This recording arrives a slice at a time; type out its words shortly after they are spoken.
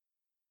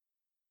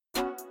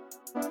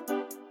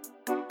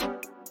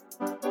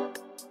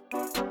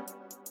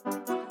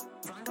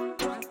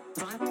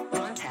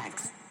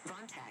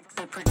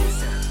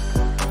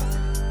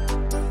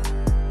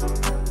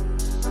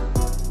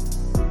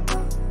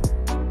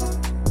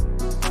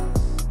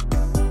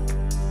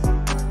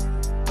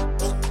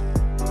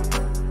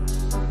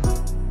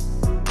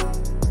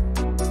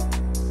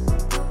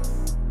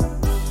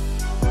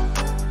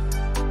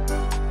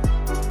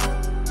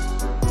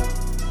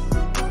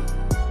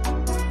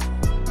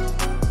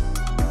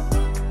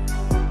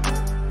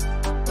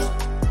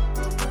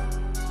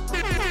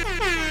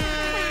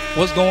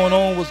What's going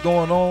on? What's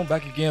going on?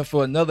 Back again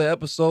for another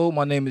episode.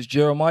 My name is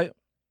Jeremiah.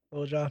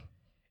 Hello, John.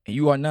 And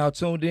you are now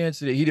tuned in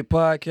to the Heated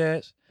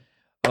Podcast.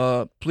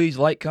 Please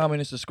like,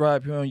 comment, and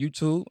subscribe here on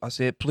YouTube. I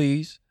said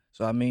please.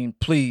 So I mean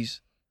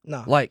please.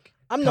 No. Like.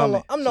 I'm no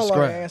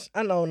longer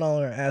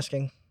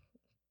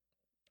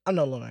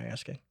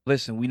asking.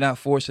 Listen, we're not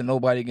forcing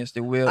nobody against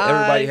their will.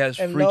 Everybody has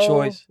free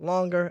choice. No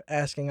longer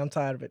asking. I'm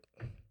tired of it.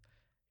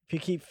 If you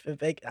keep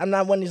I'm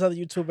not one of these other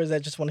YouTubers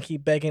that just want to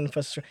keep begging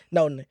for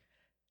no.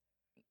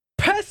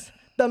 Press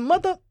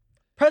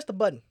the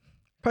button.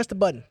 Press the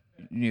button.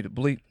 You need to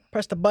bleep.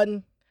 Press the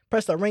button.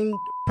 Press the ring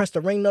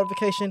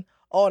notification.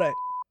 All that.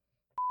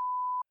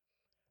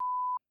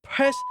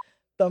 Press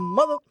the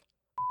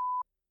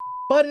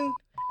button,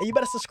 and you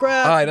better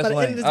subscribe. All right, that's by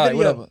the end of lame. this All right,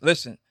 video. whatever.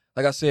 Listen,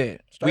 like I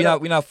said, we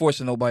not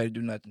forcing nobody to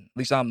do nothing. At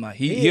least I'm not.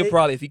 He'll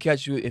probably if he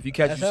catch you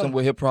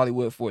somewhere, he'll probably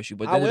will force you.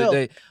 But at the end of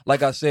the day,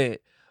 like I said,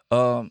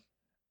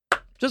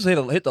 just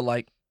hit the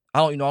like. I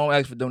don't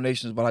ask for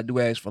donations, but I do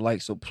ask for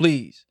likes. So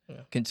please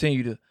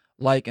continue to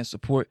like and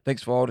support.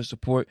 Thanks for all the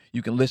support.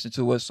 You can listen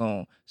to us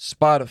on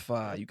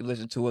Spotify. You can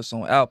listen to us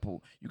on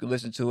Apple. You can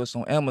listen to us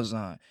on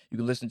Amazon. You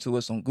can listen to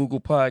us on Google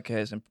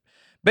Podcasts and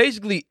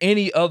basically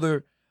any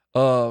other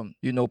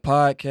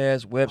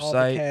podcast,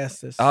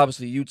 website.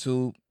 Obviously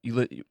YouTube.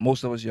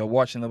 Most of us, you're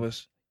watching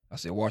us. I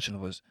said watching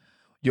of us.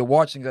 You're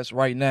watching us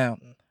right now.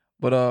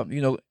 But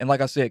and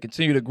like I said,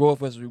 continue to grow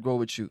with us as we grow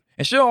with you.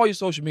 And share all your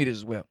social medias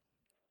as well.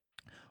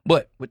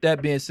 But with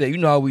that being said, you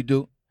know how we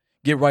do.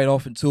 Get right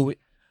off into it.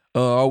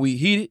 Are we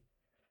heated,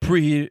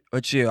 preheated, or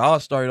chill? I'll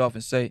start it off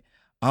and say,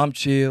 I'm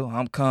chill,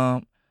 I'm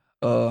calm,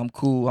 I'm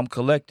cool, I'm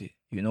collected.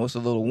 It's a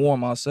little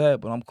warm outside,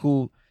 but I'm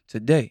cool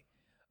today.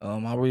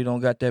 I really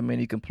don't got that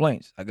many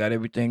complaints. I got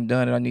everything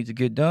done that I need to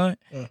get done.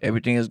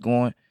 Everything is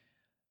going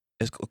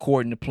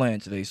according to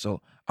plan today.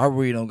 So I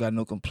really don't got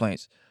no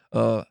complaints.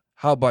 How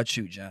about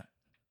you, John?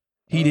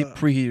 Heated,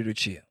 preheated, or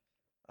chill?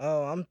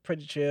 Oh, I'm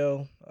pretty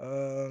chill.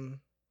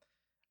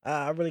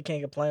 I really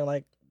can't complain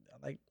like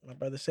my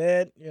brother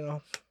said,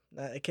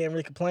 I can't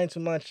really complain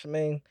too much. I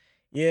mean,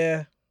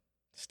 yeah,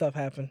 stuff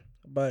happened,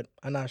 but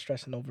I'm not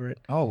stressing over it.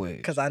 Always.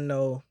 Because I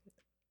know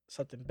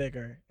something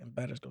bigger and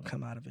better is going to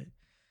come out of it.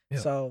 Yeah.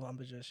 So I'm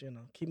just,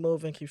 keep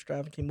moving, keep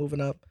striving, keep moving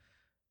up.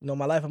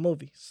 My life a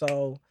movie.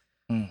 So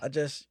I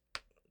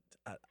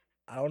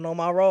don't know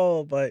my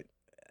role, but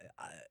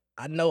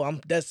I know I'm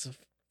destined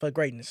for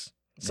greatness.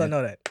 So I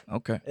know that.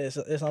 Okay.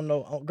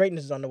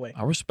 Greatness is on the way.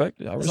 I respect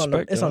it. I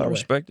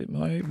respect it.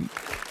 Man.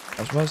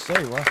 That's what I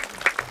say. Why?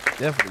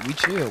 Definitely, we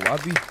chill.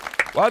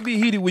 Why be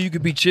heated when you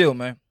could be chill,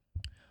 man?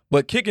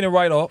 But kicking it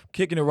right off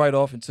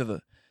into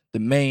the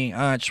main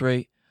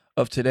entree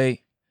of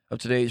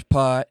today's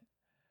pod.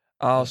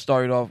 I'll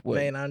start it off with.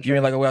 Main entree. You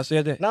ain't like the way I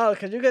said that? No,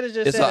 because you could have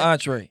just It's said an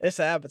entree. It's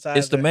an appetizer.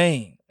 It's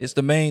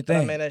the main thing.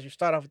 I mean, as you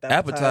start off with the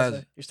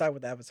appetizer. You start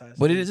with the appetizer.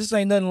 But it just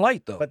ain't nothing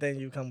light though. But then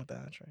you come with the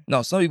entree.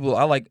 No, some people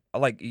I like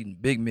eating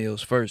big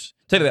meals first.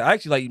 Tell you that I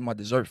actually like eating my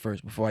dessert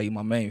first before I eat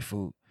my main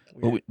food.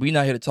 Weird. But we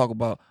not here to talk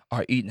about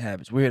our eating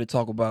habits. We're here to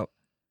talk about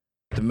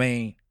the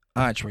main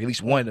entree, at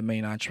least one of the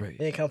main entrees.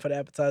 You didn't come for the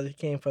appetizer. You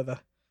came for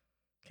that.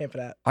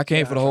 I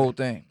came for the whole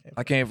thing.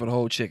 I came for the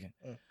whole chicken.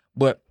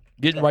 But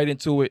getting right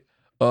into it,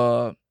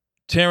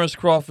 Terrence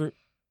Crawford,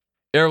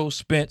 Errol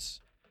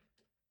Spence,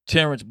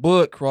 Terrence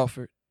Bud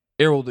Crawford,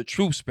 Errol the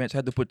Truth Spence,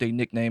 had to put their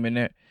nickname in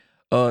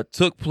there,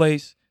 took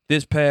place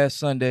this past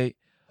Sunday,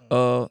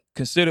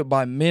 considered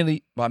by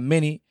many,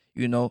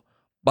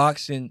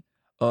 boxing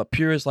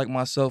purists like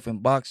myself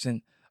and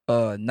boxing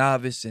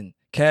novice and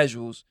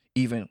casuals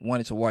even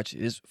wanted to watch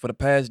it. For the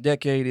past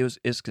decade,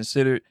 it's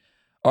considered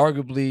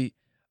arguably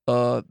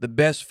the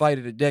best fight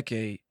of the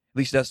decade. At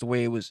least that's the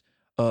way it was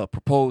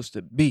proposed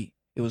to be.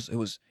 It was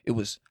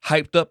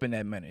hyped up in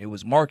that manner. It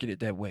was marketed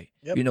that way.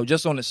 Yep.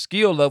 Just on the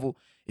skill level,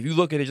 if you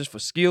look at it just for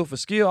skill,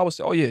 I would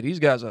say, oh yeah, these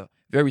guys are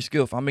very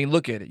skillful. I mean,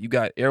 look at it. You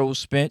got Errol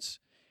Spence.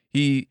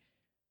 He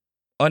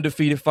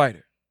undefeated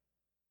fighter.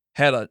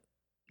 Had a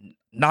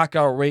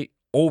knockout rate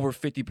over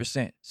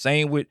 50%.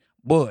 Same with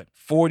Bud.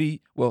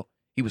 40, well,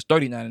 he was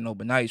 39-0,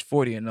 but now he's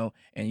 40-0.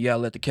 And yeah,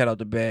 let the cat out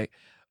the bag.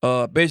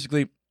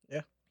 Basically,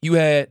 you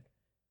had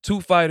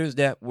two fighters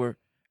that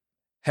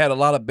had a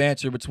lot of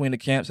banter between the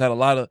camps, had a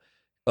lot of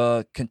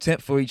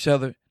contempt for each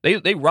other.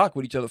 They rock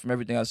with each other from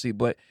everything I see.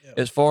 But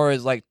as far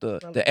as like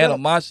the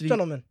animosity,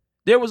 gentlemen,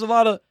 there was a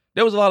lot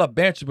of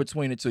banter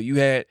between the two. You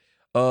had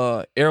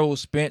Errol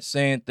Spence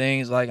saying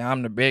things like,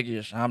 "I'm the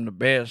biggest, I'm the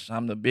best,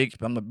 I'm the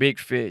big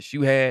fish."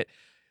 You had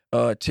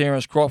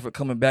Terrence Crawford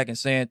coming back and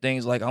saying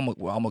things like, I'm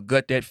gonna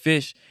gut that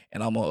fish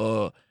and I'm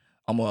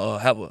gonna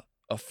have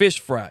a fish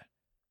fry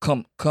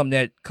come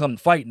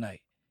fight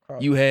night.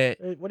 Crawford. You had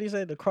what do you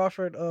say, the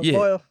Crawford yeah.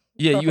 boil?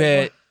 Yeah, Crawford you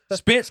had boil.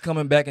 Spence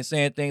coming back and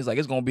saying things like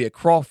it's gonna be a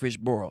crawfish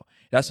boil.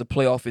 That's a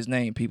play off his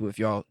name, people. If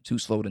y'all too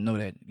slow to know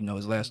that,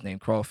 his last name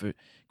Crawford,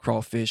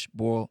 crawfish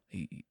boil.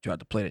 He tried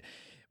to play that,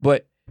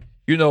 but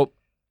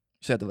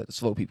just have to let the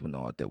slow people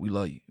know out there. We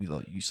love you. We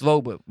love you. You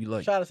slow, but we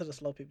love you. Shout out to the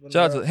slow people.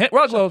 Shout out to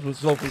round applause with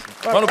slow people.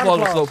 Round applause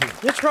with slow people.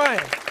 You're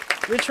trying.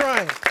 You're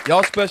trying.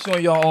 Y'all special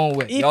in your own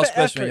way. Y'all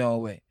special in your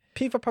own way.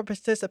 P for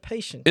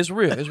participation. It's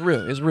real. It's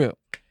real. It's real.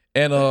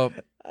 And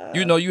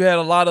you had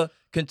a lot of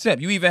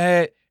contempt. You even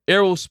had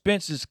Errol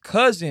Spence's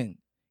cousin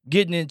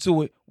getting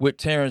into it with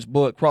Terrence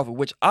Bud Crawford,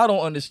 which I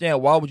don't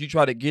understand. Why would you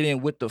try to get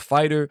in with the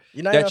fighter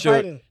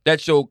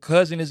that your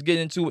cousin is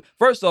getting into it?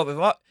 First off,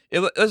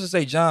 let's just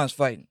say John's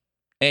fighting,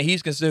 and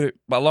he's considered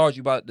by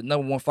the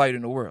number one fighter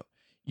in the world.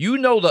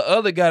 The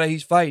other guy that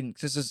he's fighting,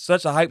 since it's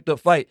such a hyped up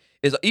fight,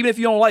 is even if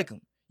you don't like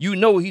him,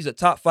 he's a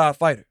top 5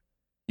 fighter.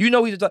 He's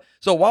a top.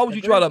 So why would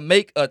you try to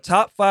make a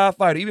top 5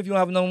 fighter, even if you don't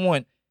have a number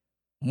one,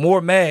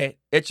 more mad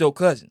at your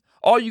cousin?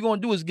 All you're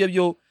gonna do is give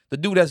the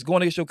dude that's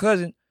going against your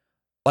cousin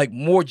like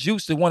more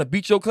juice to want to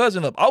beat your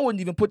cousin up. I wouldn't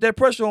even put that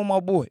pressure on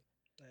my boy.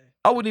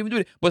 I wouldn't even do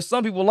it. But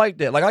some people like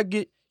that. Like I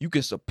get, you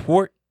can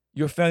support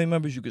your family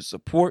members, you can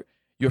support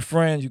your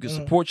friends, you can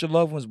support your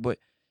loved ones, but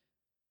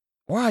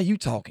why are you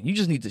talking? You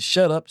just need to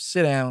shut up,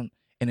 sit down,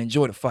 and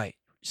enjoy the fight.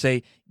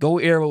 Say, go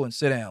Arrow and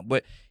sit down.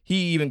 But he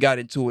even got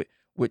into it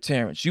with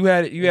Terrence. You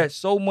had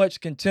so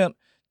much contempt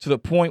to the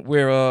point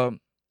where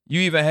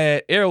you even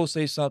had Arrow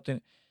say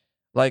something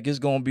like it's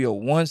gonna be a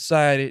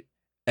one-sided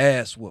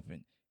ass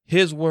whooping.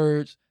 His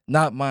words,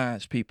 not mine,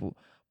 people.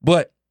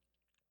 But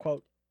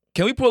quote,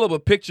 can we pull up a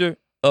picture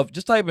of,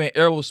 just type in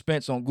Errol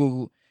Spence on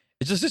Google?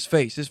 It's just his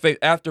face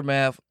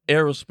aftermath,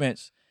 Errol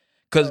Spence.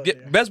 Because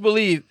best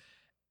believe,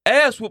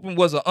 ass whooping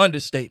was an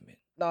understatement.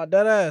 No,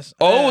 that ass.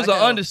 Oh, it was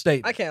an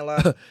understatement. I can't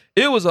lie.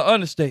 It was an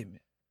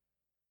understatement.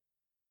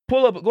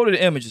 Pull up, go to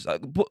the images.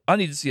 I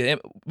need to see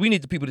we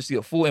need the people to see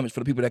a full image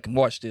for the people that can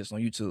watch this on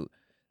YouTube.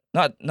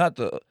 Not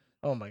the.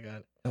 Oh my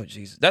God. Oh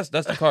Jesus, that's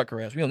the car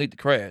crash. We don't need the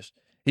crash.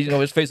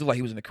 His face looked like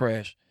he was in the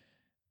crash.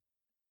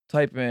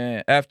 Type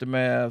in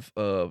aftermath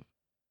of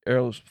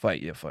Errol's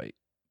fight. Yeah, fight.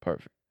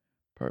 Perfect.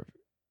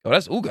 Oh,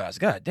 that's Ugas.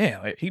 God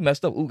damn, he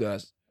messed up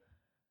Ugas.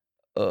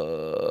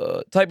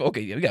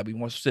 We gotta be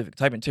more specific.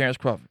 Type in Terrence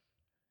Crawford.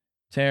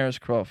 Terrence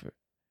Crawford.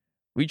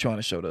 We trying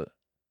to show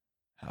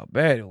how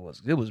bad it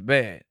was. It was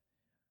bad.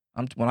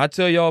 When I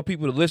tell y'all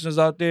people, the listeners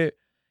out there,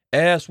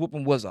 ass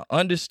whooping was an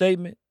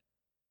understatement.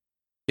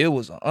 It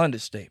was an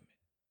understatement.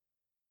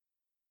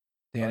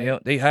 Damn,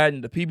 they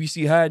hiding, the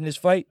PBC hiding this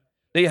fight.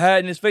 They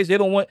hiding his face. They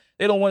don't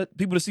want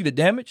people to see the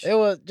damage. It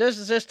was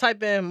just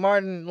type in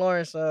Martin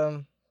Lawrence.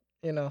 Yeah,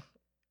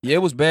 it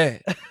was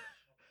bad.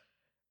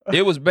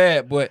 It was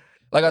bad, but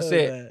like I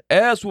said,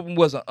 ass whooping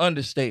was an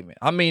understatement.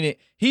 I mean,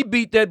 he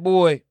beat that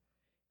boy.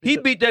 He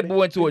beat that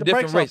boy into a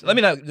different race. Let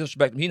me not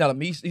disrespect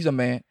him. He's a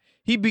man.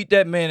 He beat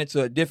that man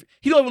into a different.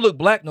 He don't even look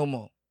black no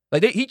more.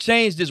 Like he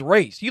changed his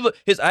race.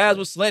 His eyes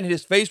was slanted,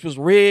 his face was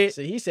red.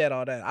 See, he said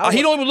all that.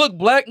 He don't even look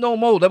black no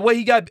more. The way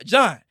he got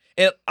John.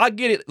 And I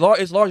get it.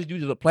 It's largely due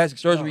to the plastic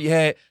surgery he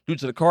had, due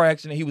to the car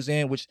accident he was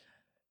in, which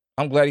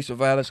I'm glad he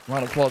survived. Let's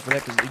round of applause for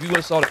that. Because if you would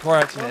have saw the car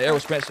accident and Errol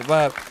Spence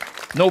survived,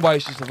 nobody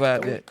should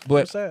survive that.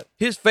 But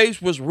his face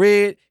was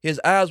red.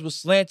 His eyes were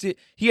slanted.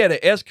 He had an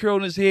S curl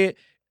in his head.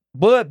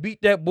 Bud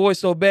beat that boy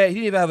so bad he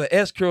didn't even have an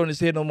S curl in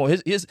his head no more.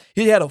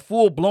 He had a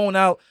full blown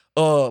out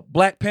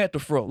Black Panther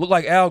fro. Looked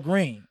like Al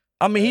Green.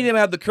 I mean, he didn't even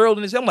have the curl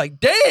in his head. I'm like,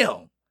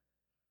 damn.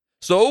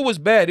 So it was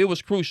bad. It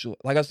was crucial.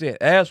 Like I said,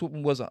 ass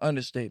whooping was an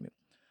understatement.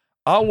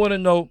 I want to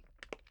know,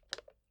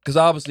 because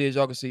obviously, as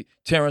y'all can see,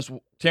 Terrence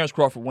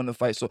Crawford won the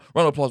fight. So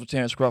round of applause for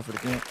Terrence Crawford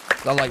again.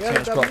 I like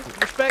Terrence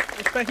Crawford.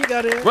 Respect, he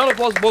got in. Round of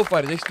applause for both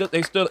fighters.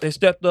 They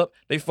stepped up.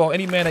 They fought.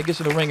 Any man that gets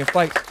in the ring and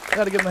fights,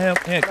 got to give him a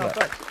hand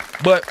clap.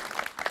 But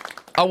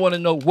I want to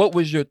know, what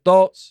was your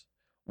thoughts?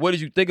 What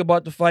did you think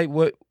about the fight?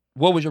 What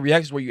was your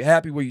reactions? Were you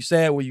happy? Were you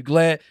sad? Were you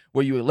glad?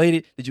 Were you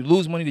elated? Did you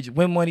lose money? Did you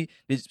win money?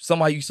 Did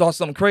somehow you saw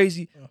something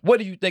crazy? What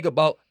did you think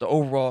about the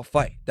overall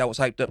fight that was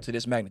hyped up to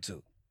this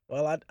magnitude?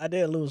 Well, I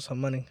did lose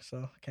some money,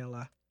 so I can't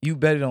lie. You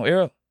bet it on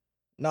Arrow?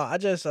 No, I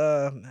just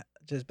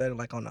bet it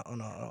like on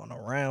a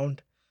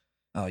round.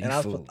 Oh, you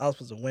fool! I was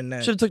supposed to win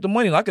that. Should have took the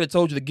money. I could have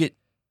told you to get.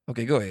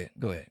 Okay, go ahead.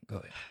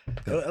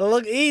 It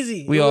looked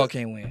easy. We all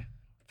can't win.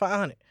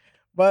 500,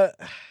 but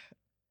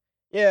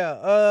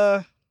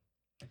yeah,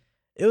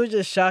 it was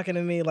just shocking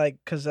to me, like,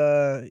 cause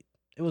it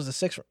was the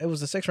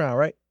sixth round,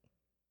 right?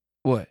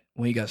 What?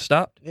 When he got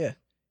stopped? Yeah.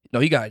 No,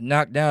 he got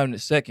knocked down in the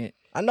second.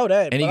 I know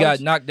that. And he got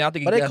knocked down.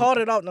 But they called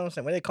it off. No, I'm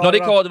saying. They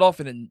called it off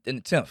in the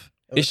 10th.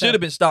 It should have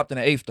been stopped in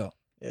the 8th, though.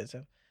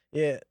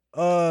 Yeah.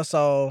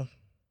 So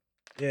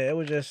yeah, it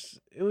was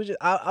just.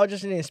 I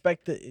just didn't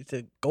expect it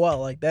to go out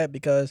like that,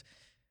 because,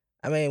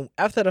 I mean,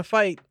 after the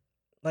fight,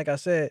 like I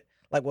said,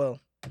 like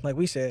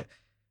we said,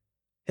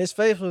 his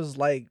face was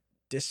like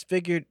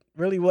disfigured,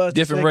 really was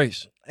different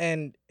race.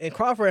 And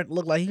Crawford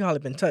looked like he hardly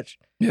been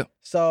touched. Yeah.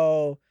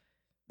 So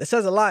that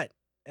says a lot.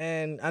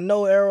 And I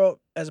know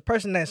Errol, as a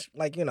person that's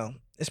like,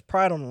 it's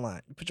pride on the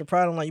line. You put your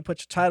pride on the line, you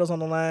put your titles on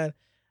the line.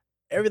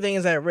 Everything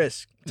is at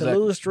risk. Exactly. To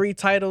lose 3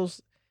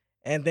 titles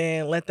and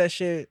then let that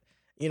shit,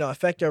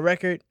 affect your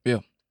record. Yeah.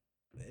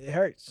 It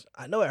hurts.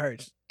 I know it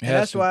hurts. And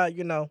that's why, he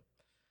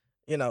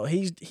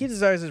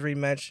deserves his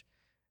rematch.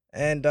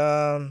 And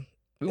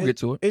we'll get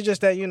to it. It's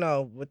just that,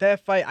 with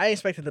that fight, I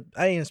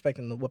ain't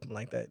expecting to whoop him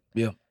like that.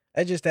 Yeah.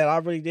 It's just that I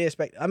really did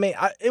expect. I mean,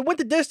 it went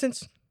the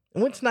distance.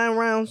 It went to 9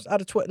 rounds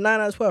out of 12, 9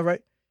 out of 12,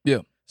 right? Yeah.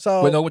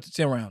 So but no, it went to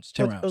 10 rounds.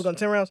 10 rounds. It was going to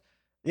 10 rounds?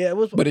 Yeah, it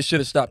was. But it should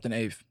have stopped in the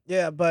 8th.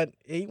 Yeah, but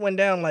he went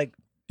down like.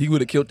 He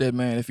would have killed that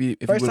man if he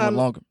would have went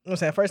longer. I'm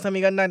saying, first time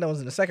he got knocked down was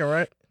in the 2nd,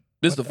 right?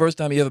 This is the first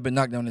time he ever been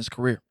knocked down in his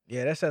career.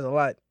 Yeah, that says a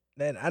lot.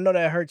 And I know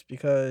that hurts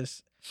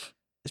because,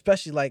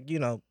 especially like,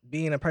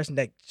 being a person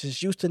that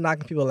just used to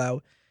knocking people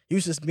out,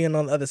 used to being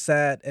on the other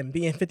side and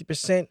being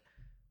 50%.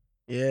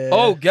 Yeah.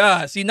 Oh,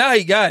 God. See, now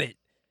he got it.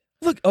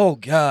 Look. Oh,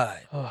 God.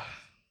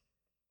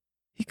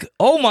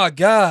 Oh, my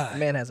God. The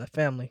man has a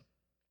family.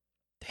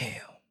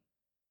 Damn.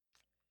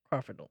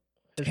 Crawford don't.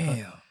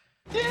 Damn.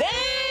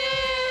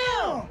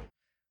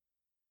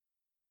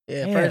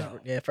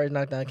 Yeah, first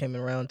knockdown came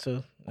in round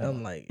 2.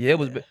 I'm like, yeah, it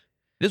was.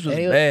 This was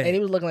bad, and he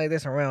was looking like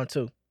this in round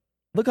 2.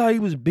 Look how he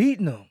was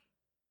beating him.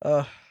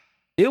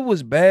 It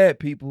was bad,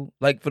 people.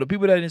 Like for the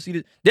people that didn't see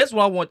this, that's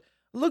what I want.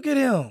 Look at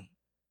him.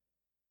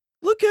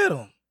 Look at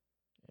him.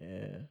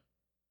 Yeah.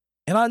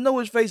 And I know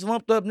his face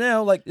lumped up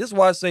now. Like this is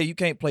why I say you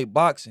can't play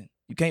boxing.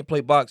 You can't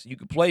play boxing. You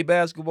can play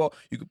basketball.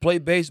 You can play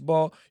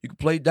baseball. You can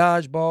play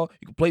dodgeball.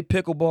 You can play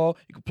pickleball.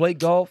 You can play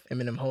golf.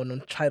 Eminem holding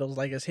them titles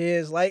like it's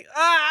his. Like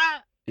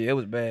Yeah, it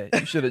was bad.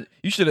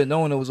 You should have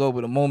known it was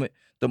over the moment.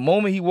 The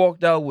moment he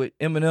walked out with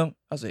Eminem,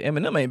 I said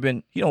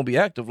Eminem he don't be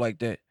active like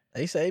that.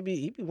 He said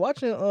he be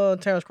watching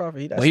Terrence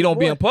Crawford. But he don't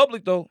be in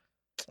public though.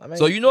 I mean,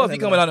 so if he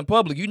coming out in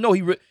public, you know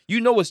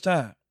it's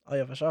time. Oh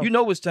yeah, for sure. You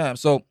know it's time.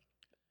 So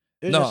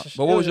but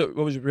what was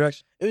your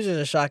reaction? It was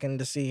just shocking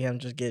to see him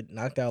just get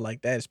knocked out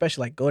like that,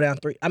 especially like go down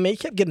 3. I mean, he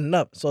kept getting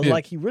up, so it's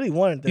like he really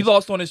wanted this. He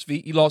lost on his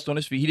feet.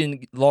 He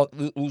didn't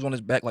lose on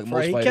his back like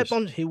most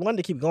fighters. He wanted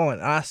to keep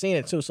going. I seen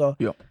it too, so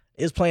it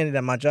was playing it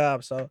at my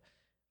job. So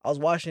I was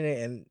watching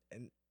it, and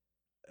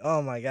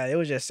oh my God, it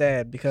was just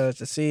sad because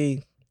to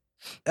see.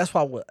 That's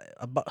why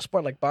a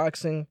sport like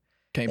boxing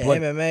and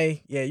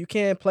MMA, you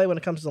can't play when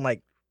it comes to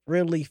like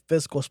really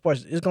physical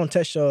sports. It's gonna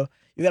test you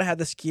gotta have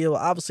the skill.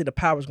 Obviously the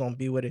power's gonna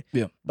be with it.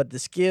 Yeah. But the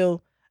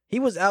skill,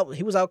 he was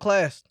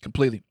outclassed.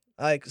 Completely.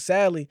 Like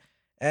sadly.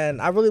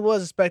 And I really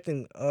was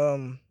expecting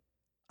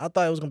I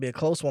thought it was gonna be a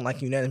close one,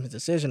 like unanimous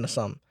decision or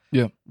something.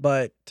 Yeah.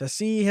 But to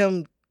see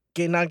him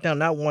get knocked down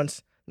not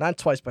once, not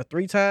twice, but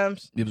 3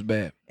 times. It was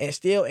bad. And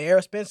still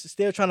Errol Spence is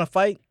still trying to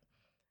fight.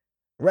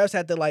 Refs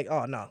had to like,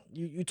 oh no,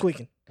 you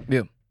tweaking.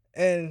 Yeah.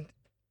 And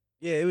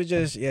it was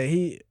just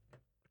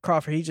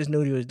Crawford, he just knew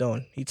what he was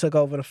doing. He took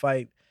over the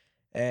fight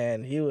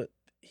and he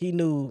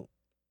knew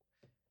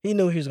he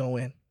was gonna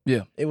win.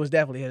 Yeah. It was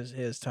definitely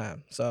his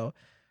time. So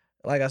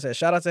like I said,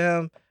 shout out to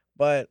him.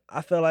 But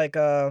I feel like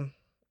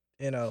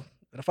in a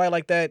fight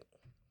like that,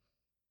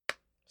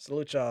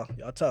 salute y'all.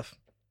 Y'all tough.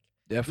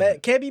 Definitely. Man,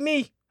 can't be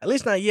me. At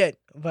least not yet.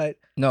 But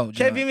no,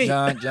 can't be me.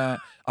 John,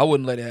 I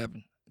wouldn't let it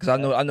happen.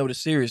 Because I know the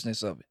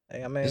seriousness of it.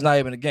 Hey, I mean, it's not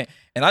even a game.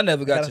 And I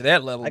never got to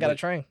that level. I got to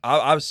train.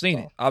 I've seen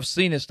it. I've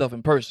seen this stuff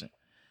in person.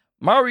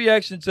 My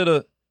reaction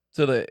to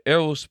the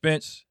Errol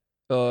Spence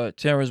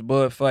Terrence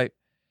Bud fight,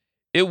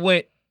 it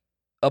went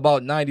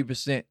about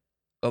 90%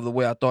 of the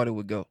way I thought it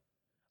would go.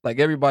 Like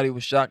everybody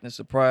was shocked and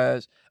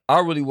surprised. I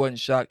really wasn't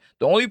shocked.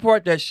 The only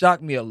part that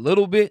shocked me a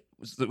little bit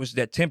was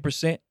that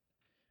 10%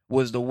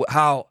 was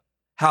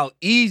how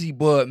easy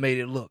Bud made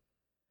it look.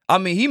 I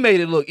mean, he made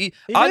it look.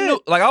 I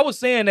knew, like I was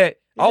saying that.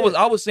 I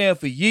was saying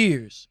for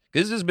years,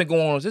 because this has been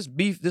going on. This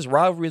beef, this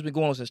rivalry has been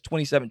going on since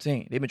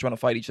 2017. They've been trying to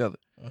fight each other.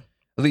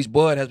 At least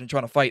Bud has been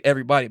trying to fight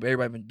everybody, but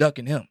everybody been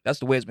ducking him. That's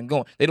the way it's been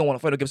going. They don't want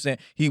to fight. They kept saying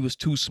he was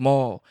too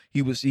small.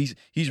 He's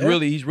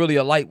really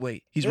a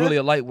lightweight. He's really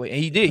a lightweight,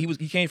 and he did.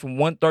 He came from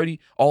 130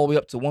 all the way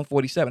up to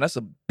 147. That's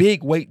a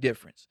big weight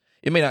difference.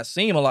 It may not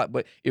seem a lot,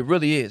 but it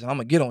really is. And I'm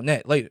gonna get on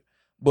that later.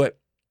 But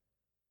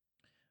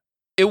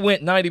it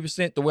went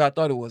 90% the way I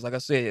thought it was. Like I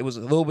said, it was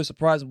a little bit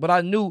surprising, but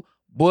I knew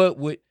Bud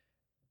would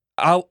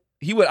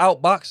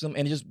outbox him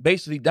and just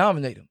basically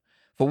dominate him.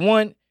 For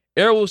one,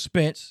 Errol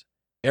Spence,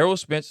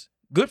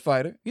 good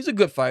fighter. He's a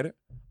good fighter.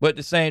 But at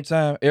the same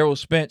time, Errol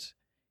Spence,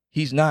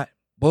 he's not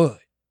Bud.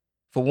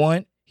 For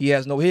one, he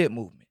has no head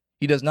movement.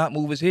 He does not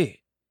move his head.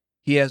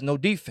 He has no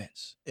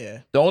defense.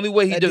 Yeah. The only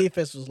way that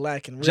defense was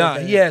lacking. Real John,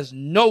 bad. He has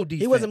no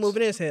defense. He wasn't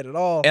moving his head at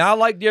all. And I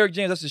like Derrick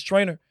James. That's his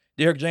trainer.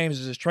 Derrick James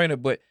is his trainer,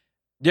 but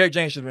Derrick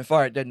James should have been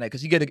fired that night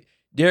because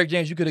Derrick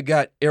James, you could have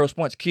got Errol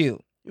Spence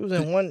killed. He was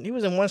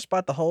in one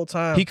spot the whole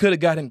time. He could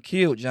have got him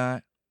killed,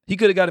 John. He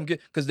could have got him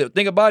killed. Because the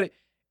thing about it,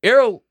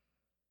 Errol,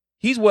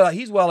 he's what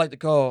I like to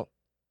call,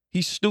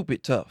 he's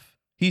stupid tough.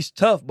 He's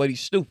tough, but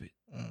he's stupid.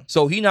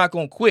 So he not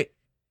gonna quit,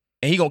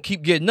 and he gonna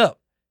keep getting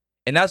up.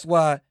 And that's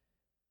why,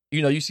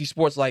 you see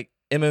sports like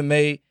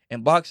MMA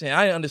and boxing.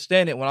 I didn't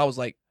understand it when I was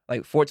like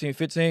 14,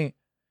 15.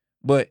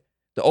 But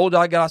the older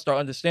I got, I started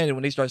understanding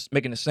when they start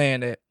making the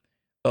saying that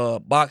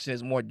boxing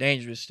is more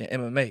dangerous than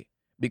MMA.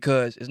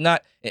 Because it's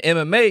not, in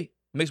MMA,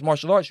 mixed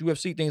martial arts,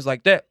 UFC, things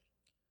like that,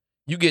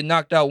 you get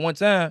knocked out one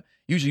time,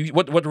 usually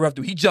what the ref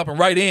do? He jumping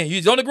right in.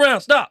 He's on the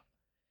ground, stop.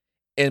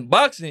 In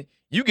boxing,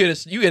 you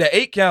get an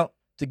 8 count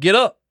to get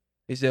up.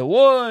 He said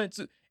 1,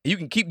 2. And you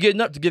can keep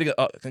getting up to get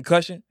a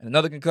concussion, and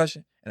another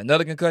concussion, and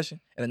another concussion,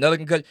 and another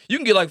concussion. You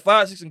can get like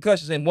 5, 6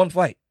 concussions in one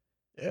fight.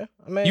 Yeah,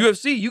 I mean,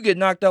 UFC, you get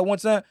knocked out one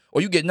time,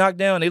 or you get knocked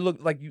down, they look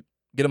like you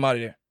get them out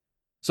of there.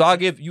 So I'll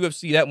give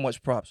UFC that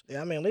much props.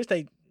 Yeah, I mean, at least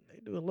they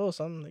do a little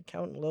something. They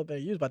count a little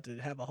bit. You was about to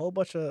have a whole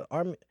bunch of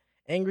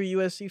angry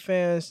UFC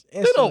fans.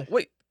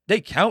 Instantly.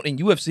 They count in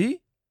UFC?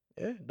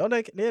 Yeah, don't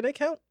they? Yeah, they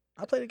count.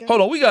 I play the game.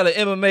 Hold on, we got an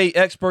MMA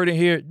expert in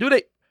here. Do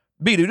they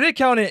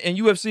count in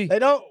UFC? They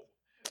don't.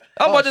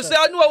 I'm about to say,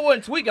 I knew I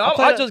wasn't tweaking.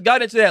 I just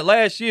got into that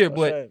last year,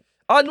 but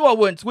I knew I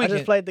wasn't tweaking. I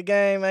just played the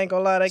game. I ain't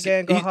gonna lie, that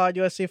game go hard.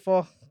 UFC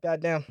 4.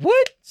 Goddamn.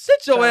 What?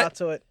 Sit your ass. Out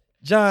to it.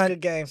 John.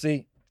 Good game.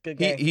 See, good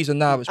game. He's a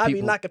novice. I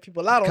be knocking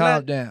people out on calm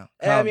that. Down.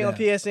 Add me on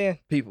PSN.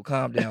 People,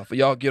 calm down. For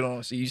y'all get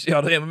on. See, you see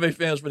how the MMA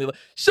fans really like,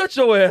 shut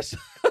your ass.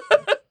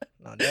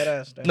 No, that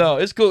ass. No,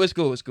 it's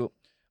cool.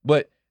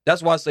 But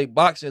that's why I say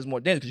boxing is more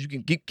dangerous, because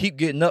you can keep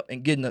getting up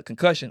and getting a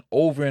concussion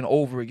over and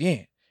over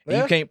again. And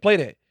you can't play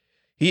that.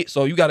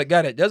 So you got a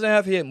guy that doesn't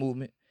have head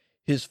movement.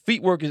 His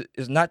feet work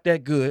is not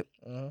that good.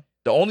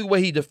 The only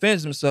way he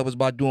defends himself is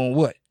by doing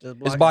what?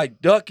 It's by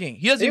ducking.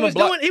 He doesn't even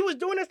block. He was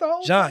doing this the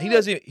whole time.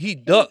 John, he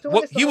ducked.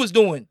 What he was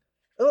doing.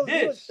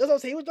 That's what I'm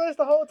saying. He was doing this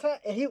the whole time,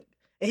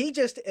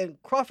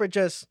 and Crawford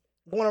just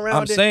going around.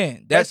 I'm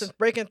saying that's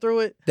breaking through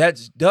it.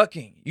 That's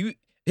ducking.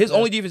 His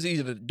only defense is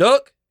either the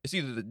duck. It's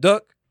either the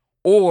duck,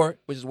 or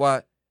which is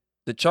why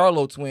the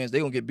Charlo twins, they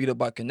gonna get beat up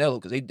by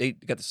Canelo, because they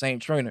got the same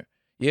trainer.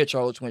 Yeah,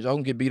 Charlo twins, y'all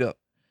gonna get beat up.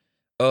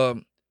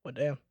 Well,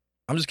 damn.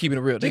 I'm just keeping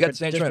it real. They got the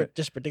same trainer.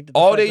 Just predicted.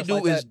 All they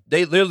do is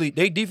they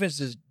defense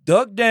is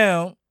duck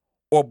down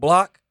or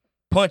block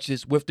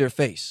punches with their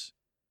face.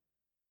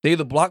 They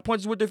either block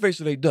punches with their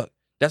face or they duck.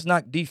 That's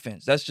not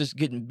defense. That's just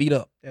getting beat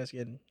up. That's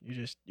getting you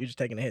just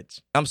taking the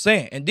hits. I'm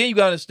saying, and then you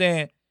gotta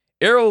understand,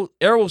 Errol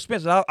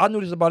Spence. I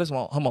knew this about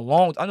him a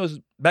long. I know this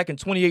back in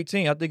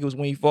 2018. I think it was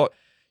when he fought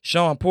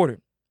Sean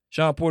Porter.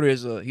 Sean Porter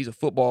he's a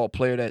football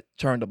player that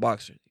turned to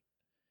boxer.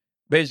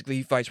 Basically,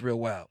 he fights real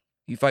wild.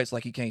 He fights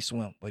like he can't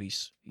swim, but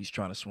he's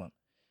trying to swim.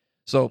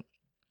 So,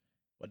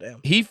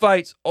 he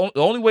fights. The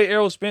only way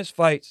Errol Spence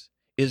fights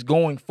is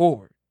going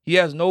forward. He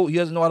doesn't know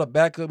how to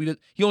back up.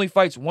 He only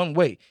fights one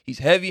way. He's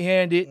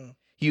heavy-handed.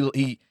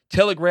 He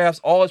telegraphs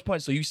all his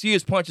punches. So you see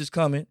his punches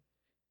coming.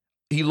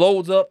 He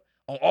loads up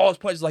on all his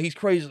punches like he's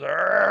crazy.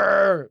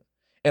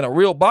 And a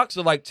real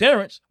boxer like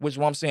Terrence, which is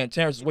what I'm saying,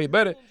 Terrence is way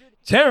better.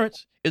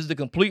 Terrence is the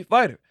complete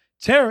fighter.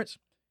 Terrence,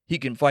 he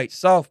can fight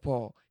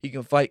southpaw. He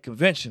can fight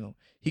conventional.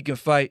 He can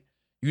fight,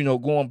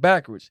 going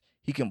backwards.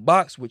 He can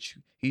box with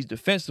you. He's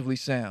defensively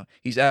sound.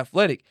 He's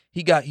athletic.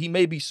 He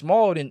may be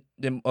smaller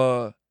than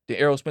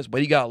Errol Spence,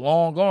 but he got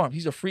long arms.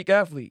 He's a freak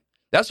athlete.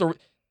 That's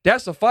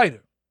a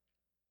fighter.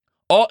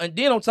 And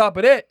then on top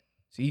of that,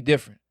 see, he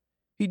different.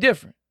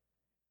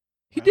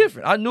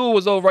 I knew it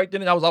was over right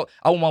then. I want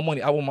my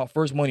money. I want my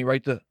first money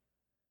right there.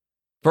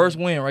 First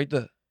win right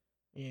there.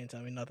 You didn't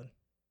tell me nothing.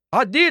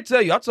 I did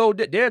tell you. I told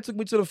Dad took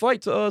me to the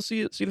fight to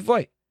see the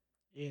fight.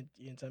 You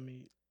didn't tell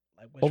me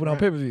open on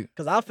pay-per-view.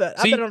 Because I bet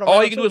on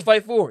all he can do is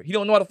fight forward. He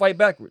don't know how to fight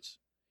backwards.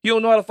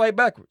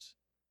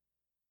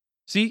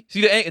 See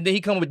and then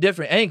he come with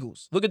different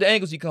angles. Look at the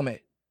angles he come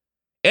at.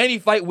 And he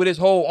fight with his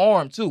whole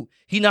arm too.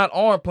 He not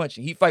arm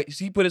punching. He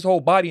put his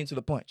whole body into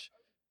the punch.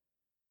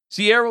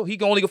 See Errol, he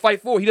can only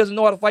fight forward. He doesn't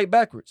know how to fight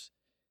backwards.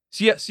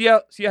 See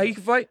how he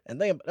can fight? And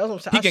that's what I'm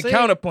saying. He can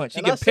counter punch.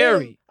 He can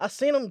parry. I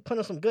seen him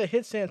putting some good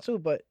hits in too,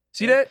 but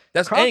see that?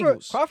 That's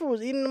angles. Crawford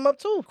was eating them up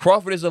too.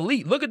 Crawford is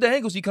elite. Look at the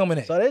angles he coming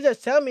at. So they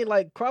just tell me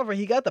Crawford,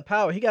 he got the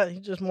power. He's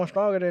just more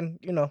stronger than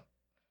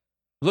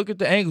Look at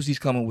the angles he's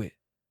coming with.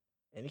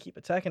 And he keep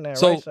attacking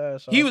that right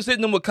side. So he was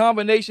hitting them with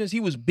combinations. He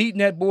was beating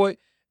that boy.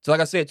 So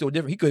like I said, to a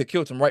different, he could have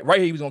killed him right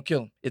here. He was gonna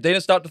kill him. If they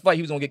didn't stop the fight,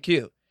 he was gonna get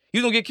killed.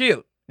 He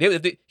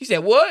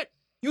said, "What?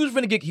 He was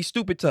finna get. He's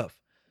stupid tough."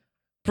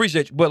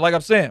 Appreciate you, but like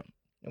I'm saying,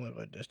 it went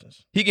by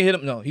distance. He can hit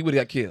him. No, he would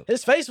have got killed.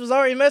 His face was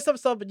already messed up.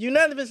 So, but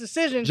unanimous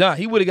decision. John,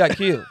 he would have got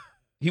killed.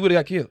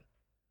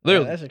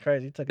 Literally, that's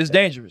crazy. It's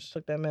dangerous.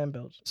 Took that man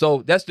belt.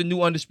 So that's the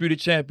new undisputed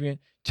champion,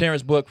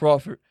 Terrence Bud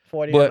Crawford.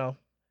 40-0.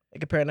 And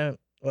comparing him.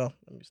 Well,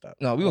 let me stop.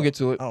 No, we're gonna get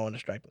to it. I don't want to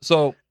distract him.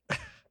 So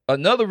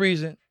another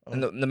reason,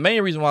 and the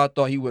main reason why I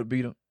thought he would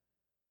beat him.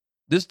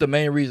 This is the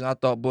main reason I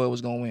thought Bud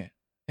was gonna win,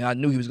 and I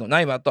knew he was gonna.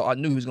 Not even I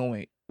knew he was gonna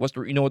win.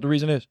 You know what the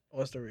reason is?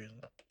 What's the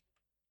reason?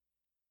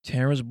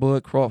 Terrence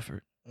Bud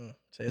Crawford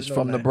is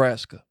from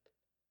Nebraska.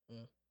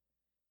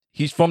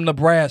 He's from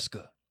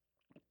Nebraska.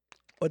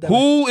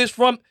 Who is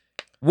from?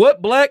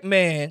 What black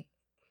man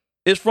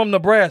is from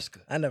Nebraska?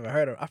 I never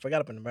heard of. I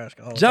forgot up in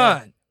Nebraska.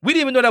 John, We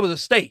didn't even know that was a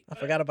state. I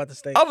forgot about the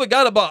state. I was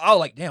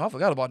like, damn, I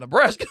forgot about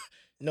Nebraska.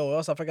 You know what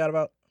else I forgot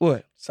about?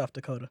 What? South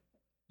Dakota.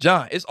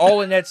 John, it's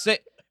all in that same.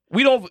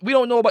 We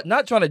don't know about,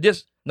 not trying to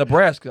diss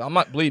Nebraska. I'm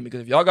not believing,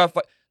 because if y'all got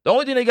fight, the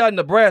only thing they got in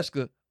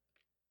Nebraska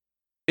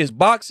is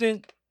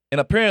boxing and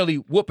apparently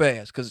whoop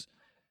ass, because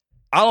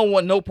I don't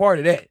want no part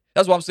of that.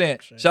 That's what I'm saying.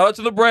 Sure. Shout out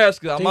to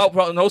Nebraska. I'm out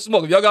for no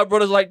smoke. If y'all got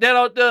brothers like that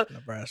out there,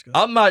 Nebraska.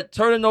 I'm not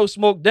turning no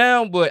smoke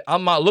down, but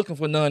I'm not looking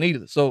for none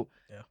either. So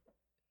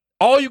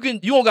you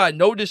don't got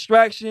no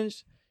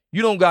distractions.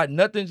 You don't got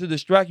nothing to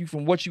distract you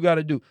from what you got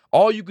to do.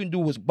 All you can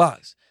do is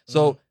box.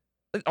 So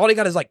all they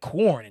got is like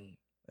corn.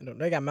 And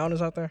they got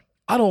mountains out there?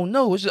 I don't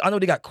know. I know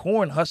they got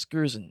corn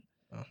huskers, and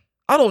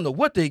I don't know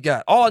what they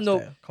got. All I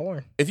know,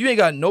 corn. If you ain't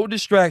got no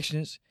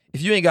distractions,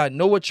 if you ain't got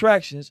no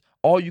attractions,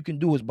 all you can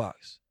do is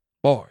box.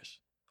 Bars.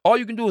 All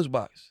you can do is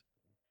box.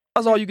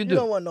 That's all you can do.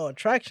 You don't want no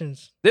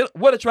attractions.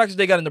 What attractions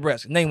they got in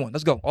Nebraska? Name one.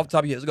 Let's go. Off the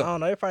top of your head. Let's go. I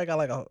don't know. They probably got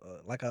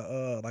like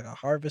a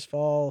harvest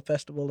fall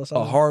festival or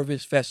something. A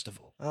harvest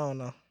festival. I don't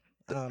know.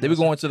 They were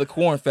going to the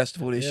corn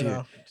festival this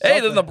year. Hey,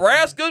 the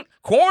Nebraska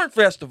corn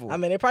festival. I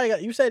mean, they probably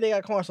got. You say they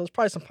got corn, so it's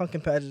probably some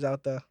pumpkin patches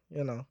out there.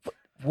 You know.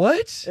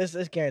 What?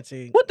 It's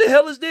guaranteed. What the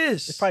hell is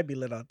this? It's probably be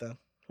lit out there.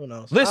 Who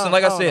knows? Listen,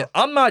 like I said,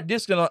 I'm not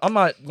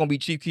gonna be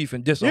Chief Keef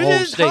and diss a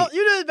whole state.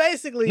 You just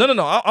basically.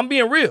 No. I'm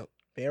being real.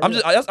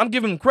 I'm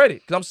giving him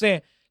credit, because I'm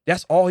saying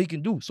that's all he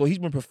can do. So he's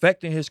been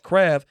perfecting his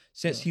craft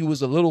since he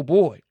was a little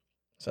boy.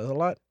 Says a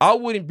lot. I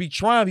wouldn't be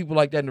trying people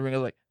like that in the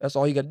ring. Like, that's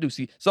all he got to do.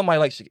 See, somebody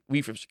like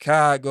we from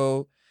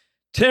Chicago,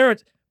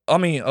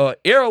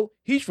 Errol,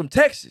 he's from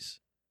Texas.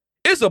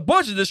 It's a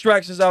bunch of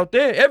distractions out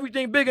there.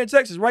 Everything big in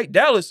Texas, right?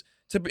 Dallas,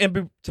 to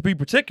be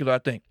particular, I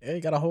think. Yeah, he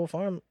got a whole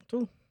farm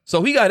too.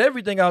 So he got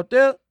everything out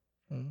there.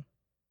 Mm-hmm.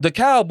 The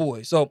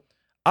Cowboys. So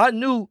I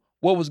knew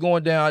what was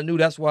going down. I knew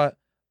that's why.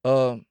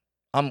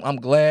 I'm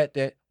glad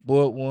that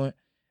Bud won.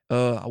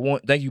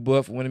 Thank you,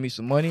 Bud, for winning me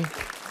some money.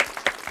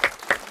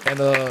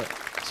 And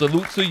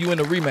salute to you in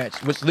the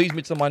rematch, which leads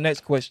me to my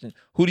next question.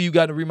 Who do you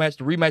got in the rematch?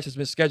 The rematch has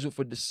been scheduled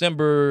for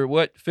December,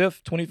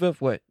 5th,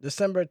 25th, what?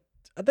 December,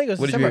 I think it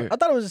was December. I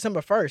thought it was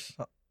December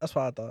 1st. That's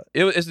what I thought.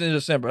 It's in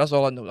December. That's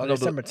all I know. I know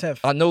December 10th.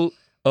 I know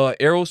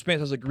Errol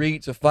Spence has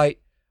agreed to fight,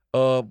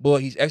 but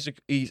he's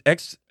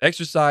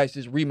exercised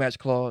his rematch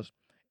clause,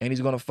 and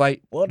he's going to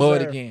fight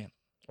Bud again.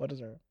 What is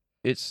there?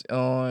 It's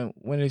on,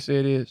 when they say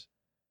it is,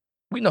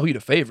 we know he the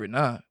favorite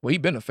now. Well, he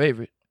been the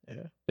favorite.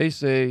 Yeah.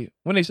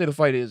 When they say the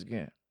fight is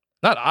again.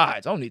 Not the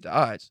odds. I don't need the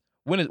odds.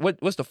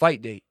 What's the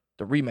fight date?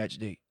 The rematch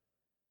date.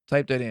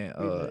 Type that in.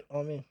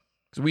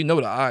 Because we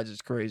know the odds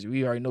is crazy.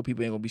 We already know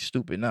people ain't gonna be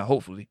stupid now.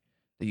 Hopefully,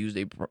 they use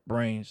their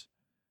brains.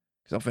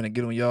 Because I'm finna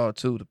get on y'all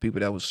too, the people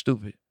that was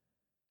stupid.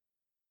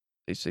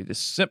 They say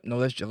no,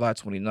 that's July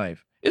 29th.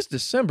 It's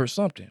December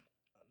something.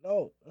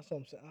 No, that's what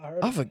I'm saying.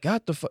 I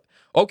forgot the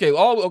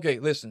Okay,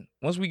 listen.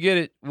 Once we get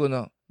it, we'll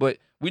know. But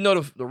we know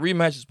the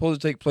rematch is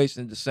supposed to take place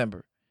in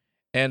December.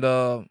 And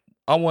I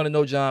want to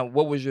know, John,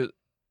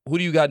 who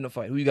do you got in the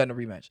fight? Who you got in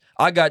the rematch?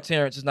 I got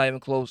Terrence. It's not even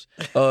close.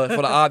 For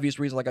the obvious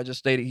reason, like I just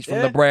stated, he's from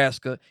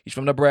Nebraska. He's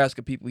from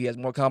Nebraska, people. He has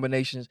more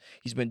combinations.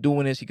 He's been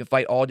doing this. He can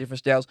fight all different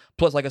styles.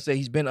 Plus, like I said,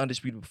 he's been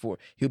undisputed before.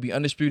 He'll be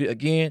undisputed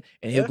again,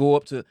 and he'll go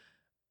up to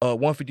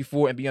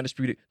 154 and be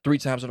undisputed 3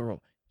 times in a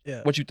row.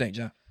 Yeah. What you think,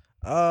 John?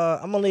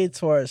 I'm gonna lead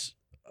towards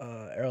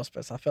Errol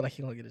Spence. I feel like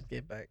he's gonna get his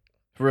get back.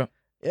 For real?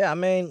 Yeah, I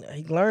mean,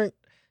 he learned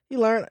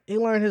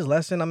his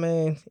lesson. I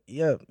mean,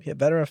 yeah, he's a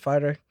veteran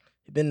fighter.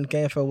 He's been in the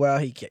game for a while.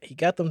 He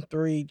got them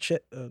 3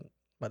 chips.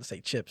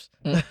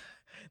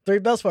 3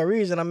 belts for a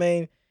reason. I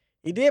mean,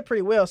 he did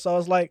pretty well. So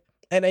it's like,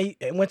 and he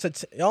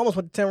almost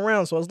went to 10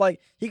 rounds. So it's like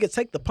he could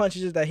take the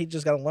punches that he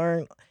just got to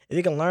learn. If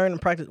he can learn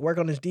and practice, work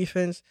on his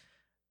defense,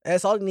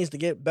 that's all he needs to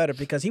get better,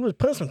 because he was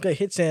putting some good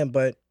hits in,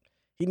 but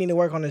he need to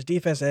work on his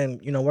defense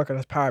and work on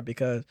his power,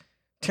 because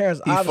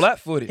Terrence, he's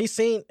flat-footed. You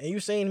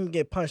seen him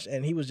get punched,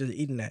 and he was just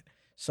eating that.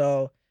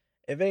 So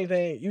if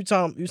anything, you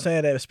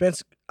saying that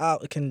Spence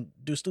can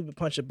do stupid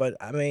punching, but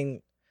I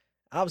mean,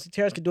 obviously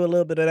Terrence can do a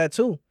little bit of that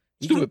too.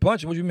 Stupid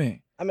punching? What do you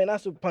mean? I mean, not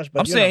stupid punch,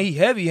 but I'm saying he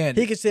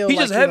heavy-handed. He can still. He's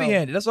just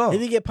heavy-handed. That's all.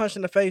 If he get punched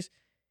in the face,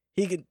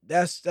 he could.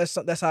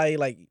 That's how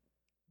he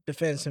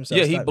defends himself.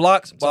 Yeah, he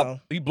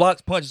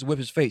blocks punches with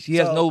his face. He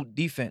has no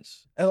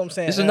defense. That's what I'm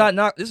saying. This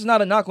is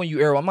not a knock on you,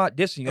 Errol. I'm not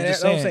dissing you. I'm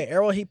just saying.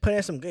 Errol, he put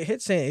in some good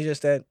hits in. It's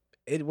just that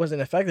it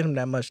wasn't affecting him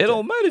that much. It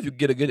don't matter if you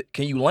get a good.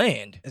 Can you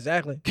land?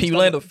 Exactly. Can you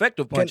land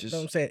effective punches? You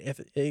know what I'm saying?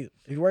 If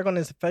you work on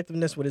his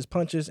effectiveness with his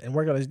punches and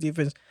work on his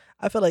defense,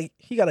 I feel like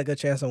he got a good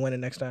chance of winning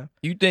next time.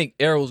 You think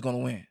Errol's gonna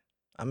win?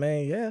 I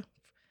mean, yeah.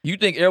 You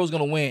think Errol's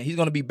gonna win? He's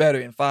gonna be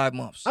better in 5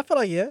 months. I feel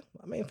like, yeah.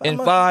 I mean,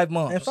 5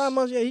 months. In 5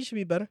 months, yeah, he should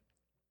be better.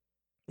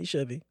 He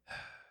should be.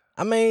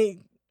 I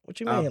mean, what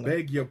you mean? I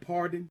beg your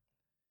pardon,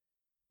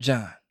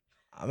 John.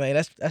 I mean,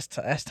 that's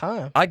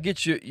time. I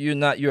get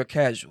you're a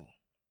casual,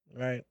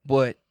 right?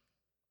 But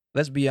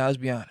let's be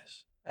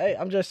honest. Hey,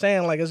 I'm just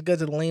saying, like, it's good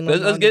to lean.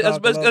 Let's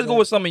go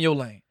with some in your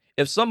lane.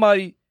 If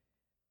somebody,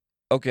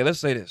 okay, let's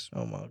say this.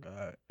 Oh my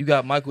God. You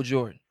got Michael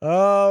Jordan.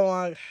 Oh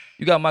my.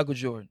 You got Michael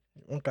Jordan.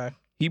 Okay.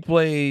 He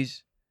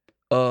plays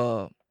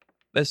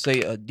let's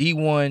say a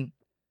D1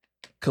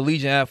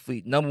 collegiate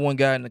athlete, #1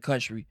 guy in the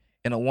country,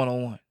 in a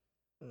 1-on-1?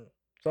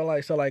 So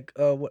like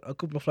what, a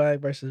Cooper Flag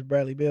versus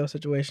Bradley Beal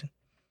situation.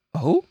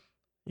 Who?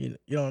 You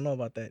don't know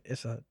about that.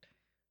 It's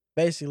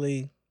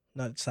basically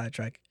not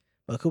sidetrack,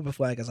 but Cooper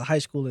Flag is a high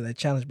schooler that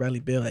challenged Bradley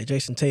Beal at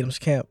Jason Tatum's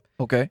camp.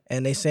 Okay.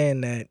 And they saying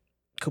that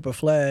Cooper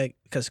Flag,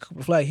 because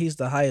Cooper Flag, he's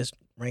the highest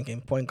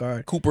ranking point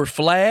guard. Cooper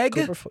Flag?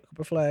 Cooper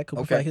Flag.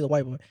 Cooper Flag. He's a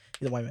white boy.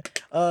 He's a white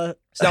man.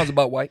 Sounds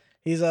about white.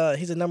 He's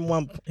a number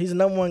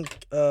one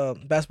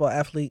basketball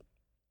athlete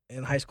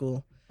in high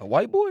school. A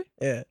white boy?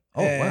 Yeah.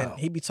 Oh, wow.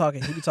 He be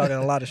talking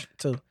a lot of shit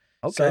too.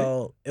 Okay.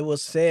 So it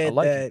was said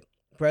that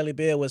Bradley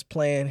Beal was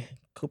playing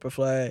Cooper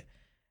Flag.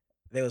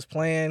 They was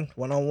playing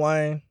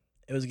 1-on-1.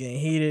 It was getting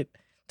heated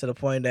to the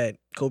point that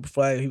Cooper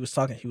Flag, he was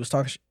talking,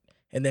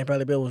 and then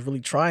Bradley Beal was really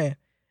trying,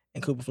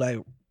 and Cooper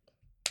Flag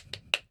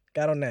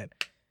got on that.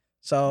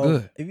 So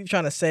good. If you're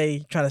trying to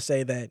say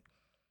that,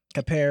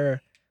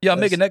 compare. Yeah, I'm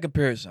making that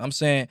comparison. I'm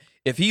saying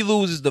if he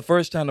loses the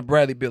first time to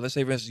Bradley Beal, let's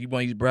say for instance you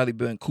want to use Bradley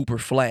Beal and Cooper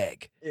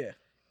Flag. Yeah.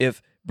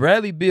 If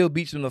Bradley Beal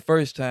beats him the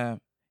first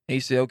time, and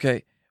he said,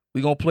 okay,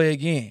 we're going to play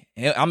again.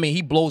 And, I mean,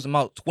 he blows him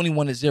out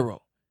 21-0.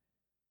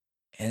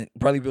 And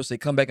Bradley Beal say,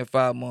 come back in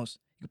 5 months,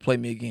 you can play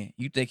me again.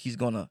 You think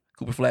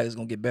Cooper Flag is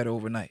going to get better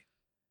overnight?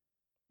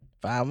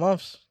 5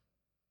 months?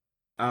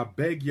 I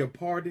beg your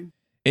pardon?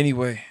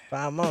 Anyway.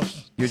 5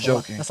 months. You're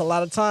joking. That's a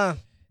lot of time.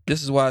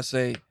 This is why I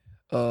say,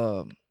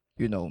 marijuana.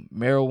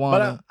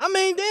 But, I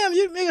mean, damn,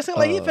 you make it seem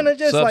like he finna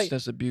just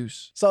substance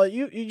abuse. So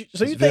you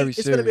think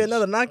it's gonna be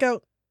another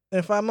knockout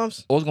in 5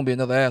 months? Or it's gonna be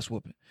another ass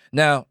whooping.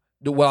 Now,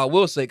 what I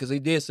will say, because they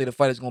did say the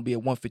fight is gonna be at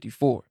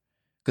 154,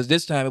 because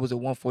this time it was at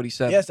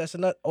 147. Yes, that's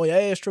another. Oh yeah,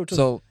 it's true too.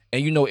 So,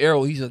 and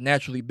Errol, he's a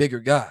naturally bigger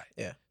guy.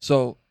 Yeah.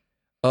 So,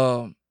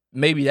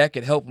 maybe that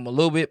could help him a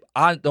little bit.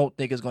 I don't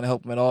think it's gonna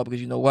help him at all, because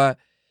you know why?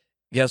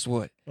 Guess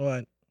what?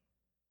 What?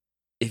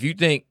 If you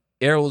think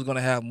Errol is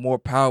gonna have more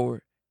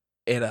power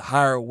at a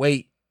higher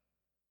weight,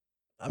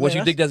 what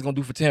you think that's gonna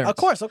do for Terrence? Of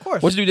course.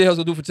 What you think that's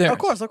gonna do for Terrence? Of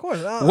course.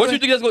 What you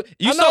think that's gonna?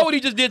 You saw what he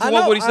just did to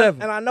 147.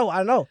 I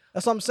know.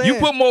 That's what I'm saying. You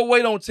put more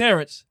weight on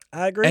Terrence.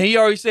 I agree. And he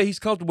already said he's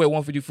comfortable at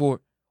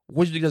 154.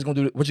 What you think that's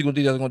gonna do? What you gonna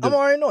think that's gonna do? I'm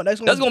already knowing that's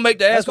gonna make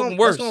the ass whooping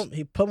worse.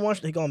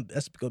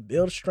 That's gonna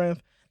build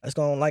strength. That's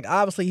gonna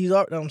obviously he's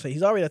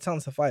already a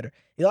talented fighter.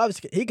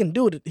 He can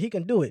do it. He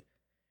can do it.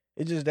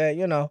 It's just that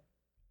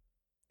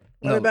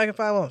Run it back in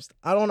 5 months.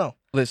 I don't know.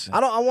 Listen,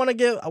 I want to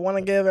give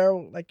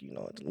Errol a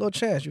little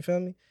chance. You feel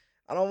me?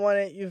 I don't want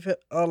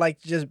it.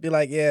 Just be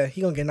like, yeah,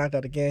 he gonna get knocked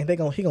out again. He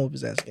gonna whip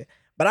his ass again.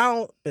 But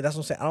that's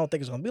what I'm saying. I don't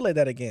think it's gonna be like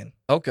that again.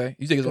 Okay,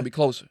 you think it's gonna be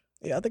closer?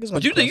 Yeah, I think it's gonna.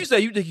 But you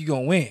think you're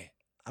gonna win?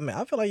 I mean,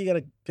 I feel like you got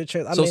a good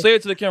chance. Say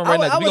it to the camera right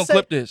now. We gonna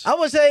clip this. I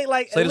would say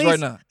say this right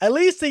now. At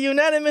least a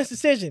unanimous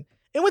decision.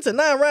 It went to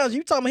 9 rounds.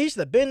 You talking about he should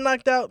have been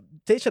knocked out?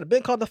 They should have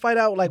been called the fight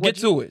out. Get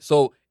to it.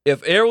 So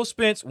if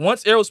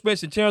once Errol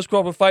Spence and Terrence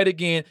Crawford fight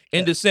again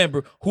in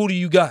December, who do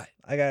you got?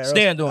 I got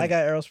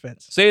Errol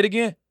Spence. Say it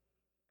again.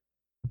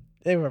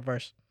 They can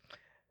reverse.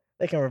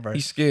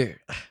 He's scared.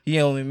 He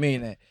don't even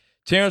mean that.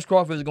 Terrence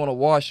Crawford is gonna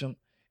wash him,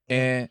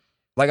 and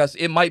like I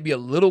said, it might be a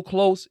little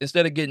close.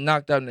 Instead of getting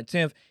knocked out in the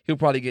 10th, he'll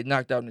probably get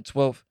knocked out in the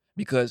 12th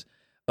because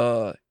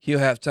he'll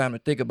have time to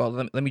think about.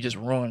 Let me just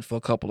run for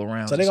a couple of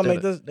rounds. So they're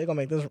gonna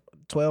make this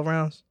 12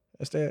 rounds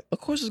instead. Of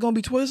course, it's gonna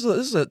be 12.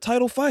 This is a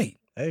title fight.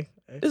 Hey.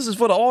 This is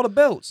for all the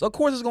belts. Of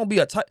course, it's gonna be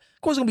Of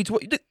course, it's gonna be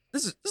 12.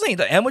 This ain't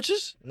the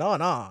amateurs. No.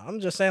 I'm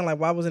just saying,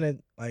 why wasn't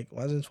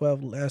it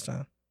 12 last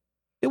time?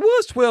 It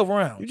was 12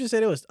 rounds. You just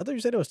said it was. I thought you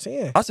said it was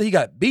 10. I said he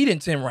got beat in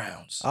 10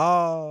 rounds.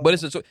 Oh, but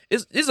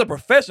it's a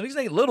professional. These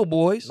ain't little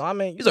boys. No, I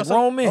mean he's a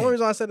grown man. The only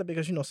reason I said that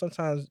because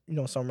sometimes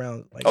some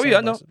rounds.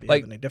 I know.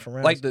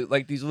 Different rounds.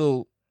 Like these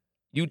little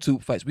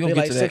YouTube fights. We don't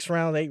get to that. 6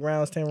 rounds, 8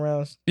 rounds, 10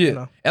 rounds.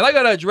 Yeah. And I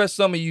gotta address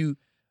some of you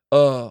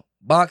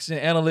boxing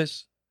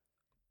analysts.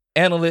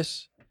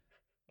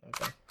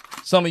 Okay.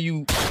 Some of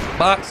you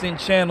boxing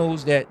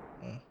channels that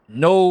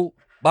know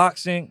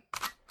boxing.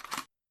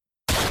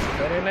 Say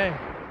their name.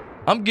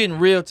 I'm getting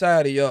real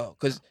tired of y'all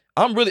because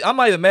I'm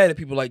not even mad at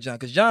people like John,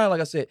 because John,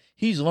 like I said,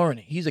 he's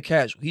learning. He's a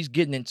casual. He's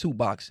getting into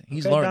boxing.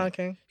 He's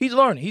learning. He's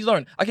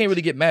learning. I can't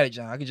really get mad at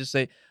John. I can just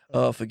say,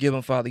 forgive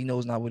him, Father. He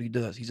knows not what he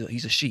does.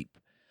 He's a sheep.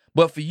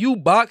 But for you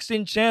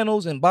boxing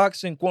channels and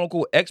boxing quote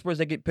unquote experts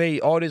that get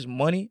paid all this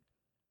money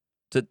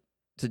to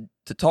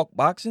talk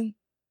boxing,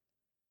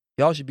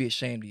 y'all should be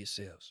ashamed of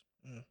yourselves.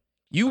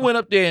 You went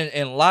up there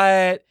and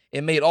lied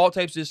and made all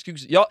types of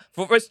excuses. Y'all,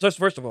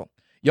 first of all,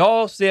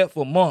 y'all said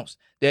for months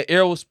that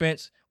Errol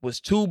Spence was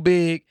too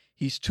big,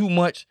 he's too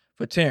much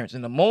for Terrence.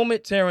 And the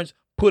moment Terrence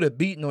put a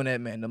beating on that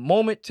man, the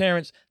moment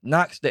Terrence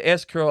knocks the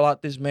S-curl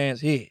out this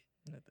man's head,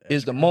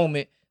 is the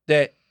moment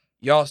that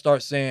y'all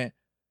start saying,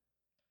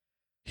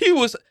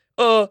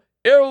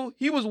 Errol,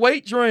 he was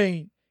weight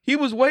drained.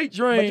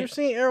 But you're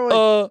seeing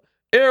Errol.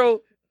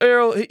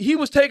 Errol, he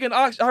was taking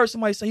oxygen. I heard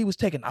somebody say he was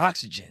taking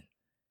oxygen.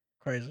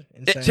 Crazy.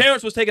 Insane.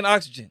 Terrence was taking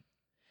oxygen.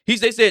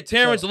 They said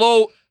Terrence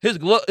his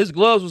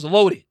gloves was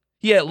loaded.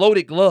 He had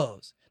loaded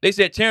gloves. They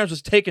said Terrence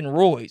was taking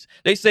roids.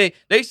 They say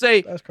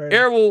That's crazy.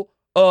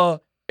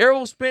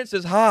 Errol Spence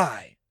is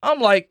high. I'm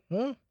like,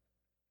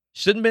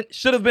 should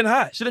have been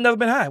high. Should have never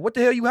been high. What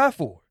the hell you high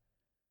for?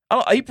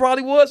 He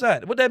probably was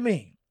high. What that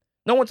mean?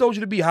 No one told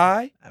you to be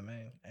high. I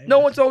mean, no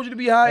one told you to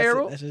be high,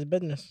 Errol. That's his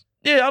business.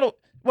 Yeah, I don't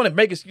want to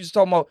make excuses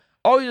talking about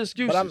all your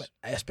excuses.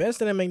 But Spence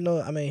didn't make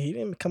no. I mean, he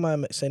didn't come out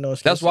and say no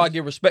excuses. That's why I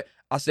give respect.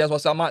 That's why I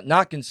said I'm not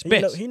knocking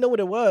Spence. He know what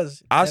it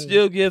was. I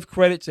still give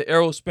credit to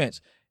Errol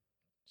Spence.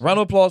 Round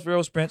of applause for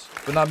Errol Spence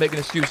for not making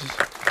excuses.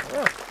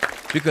 Yeah.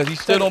 Because he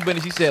stood on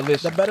business. He said,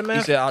 listen. The better man.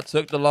 He said, I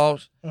took the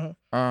loss.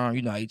 Mm-hmm.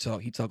 You know how he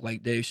talk. He talk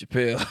like Dave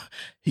Chappelle.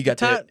 He got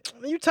that.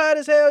 You tired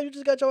as hell. You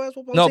just got your ass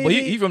whooped on No, TV. but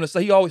he from the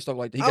South. He always talk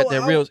like that.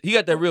 He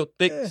got that real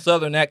thick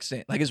Southern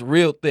accent. Like it's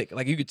real thick.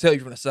 Like you could tell you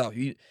from the South.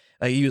 He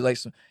was like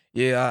some,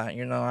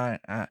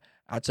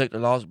 I took the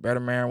loss, better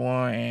man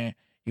won, and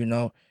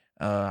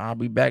I'll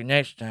be back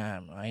next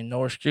time. I ain't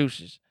no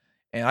excuses.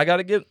 And I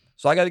gotta give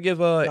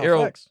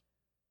Errol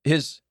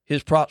his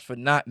props for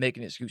not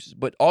making excuses.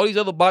 But all these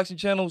other boxing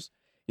channels,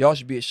 y'all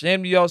should be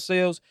ashamed of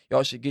yourselves.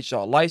 Y'all should get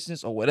y'all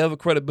license or whatever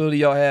credibility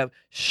y'all have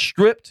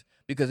stripped,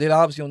 because they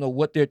obviously don't know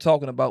what they're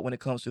talking about when it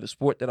comes to the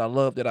sport that I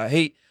love, that I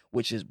hate,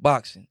 which is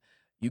boxing.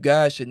 You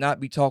guys should not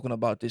be talking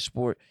about this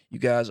sport. You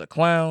guys are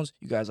clowns.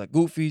 You guys are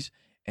goofies.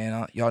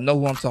 And y'all know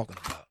who I'm talking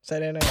about. Say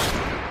that name.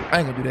 I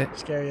ain't gonna do that.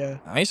 Scary, yeah.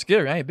 I ain't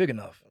scary. I ain't big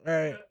enough. All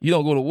right. You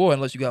don't go to war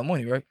unless you got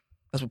money, right?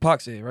 That's what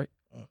Pac said, right?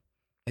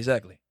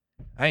 Exactly.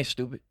 I ain't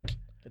stupid.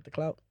 Get the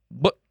clout.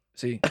 But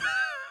see,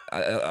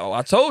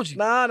 I told you.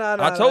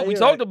 Nah. We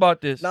talked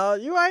about this. No,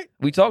 you right.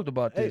 We talked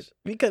about this.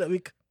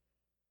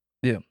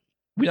 Yeah.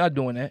 We're not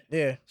doing that.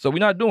 Yeah. So we're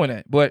not doing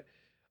that. But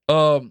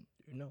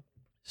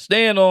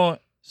stand on.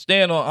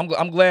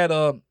 I'm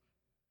glad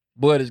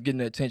Bud is getting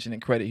the attention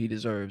and credit he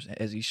deserves,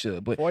 as he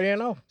should. But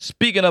 40-0.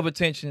 Speaking of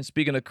attention,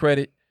 speaking of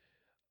credit,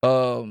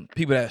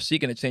 people that are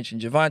seeking attention,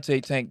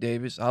 Gervonta Tank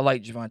Davis. I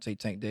like Gervonta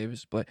Tank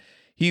Davis, but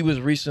he was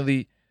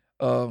recently,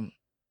 I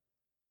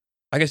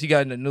guess he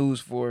got in the news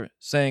for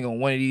saying on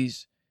one of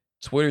these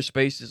Twitter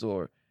Spaces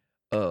or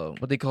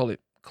what they call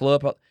it,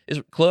 Clubhouse. Is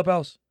it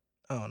Clubhouse?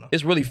 I don't know.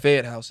 It's really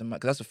Fed House, because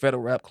that's a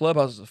federal app.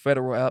 Clubhouse is a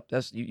federal app.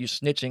 That's you're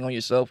snitching on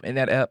yourself in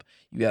that app.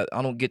 I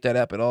don't get that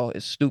app at all.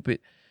 It's stupid.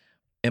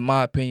 In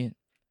my opinion,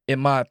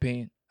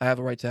 I have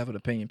a right to have an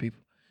opinion, people.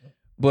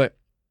 But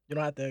you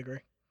don't have to agree.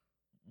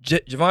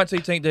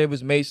 Gervonta Tank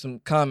Davis made some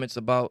comments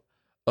about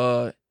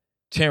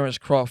Terrence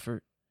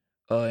Crawford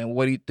and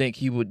what he think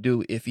he would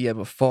do if he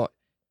ever fought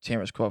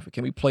Terrence Crawford.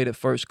 Can we play the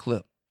first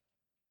clip?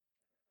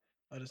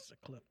 Oh, this is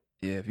a clip.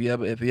 Yeah,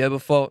 if he ever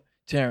fought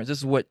Terrence, this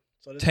is what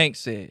Tank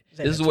said.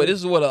 This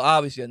is what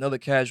obviously another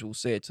casual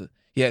said to.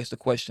 He asked a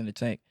question to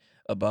Tank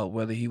about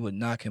whether he would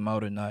knock him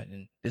out or not,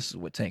 and this is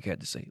what Tank had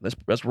to say.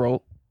 Let's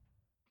roll.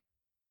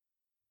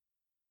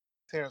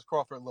 Terrence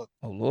Crawford look.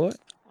 Oh Lord.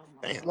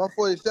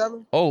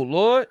 147. Oh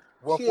Lord.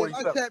 147.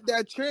 I tapped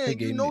that trend.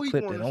 You know he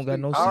clip that don't got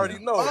no I already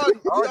know. I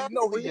already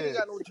know he is.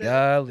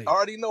 I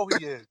already know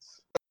he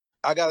is.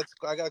 I got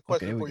a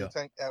question for you,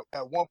 Tank.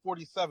 At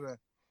 147,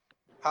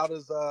 how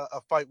does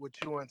a fight with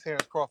you and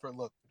Terrence Crawford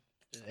look?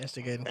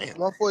 Instigating.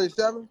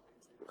 147.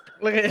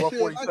 Look at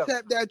I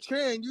tapped that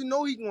trend. You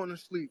know he going to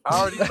sleep. I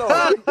already know.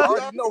 I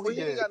already know he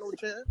is. Ain't got no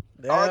chance.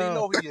 I already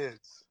know he is.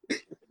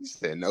 He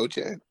said no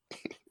chance.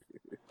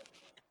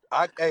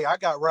 I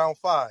got round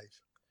 5.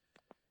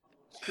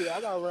 Shit,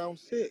 I got round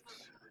 6.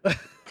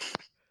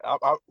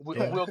 We'll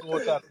go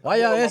with that. Why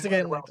y'all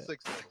instigating like that?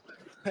 6.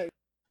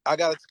 I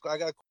got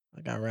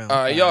round.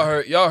 All right,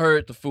 5. y'all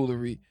heard the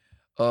foolery.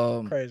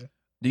 Crazy.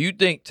 Do you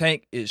think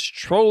Tank is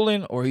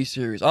trolling or he's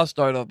serious? I'll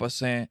start off by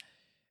saying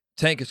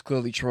Tank is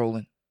clearly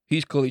trolling.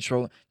 He's clearly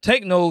trolling.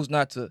 Tank knows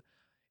not to.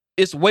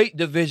 It's weight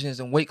divisions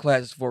and weight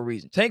classes for a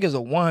reason. Tank is a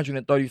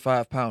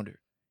 135-pounder,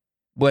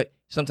 but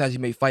sometimes he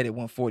may fight at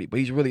 140, but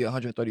he's really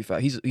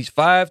 135. He's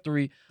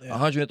 5'3",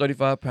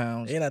 135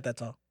 pounds. He's not that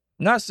tall.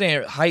 Not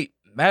saying height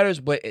matters,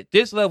 but at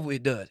this level,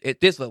 it does.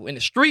 At this level. In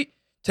the street,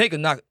 Tank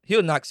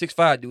he'll knock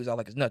 6'5" dudes out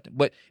like it's nothing.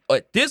 But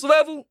at this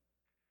level,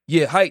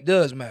 yeah, height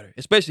does matter,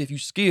 especially if you're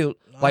skilled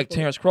like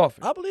Terrence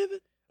Crawford. I believe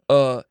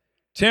it.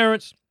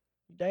 Terrence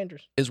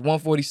dangerous. Is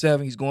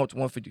 147. He's going up to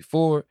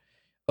 154.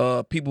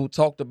 People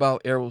talked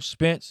about Errol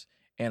Spence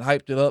and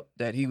hyped it up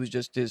that he was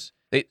just this.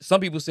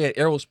 Some people said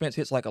Errol Spence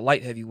hits like a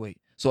light heavyweight.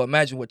 So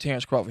imagine what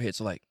Terrence Crawford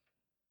hits like.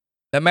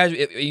 Imagine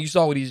if you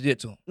saw what he did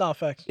to him. No,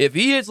 facts. If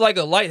he hits like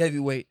a light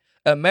heavyweight,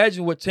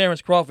 imagine what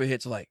Terrence Crawford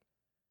hits like.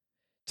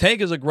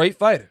 Tank is a great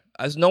fighter.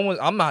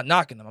 I'm not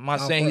knocking him. I'm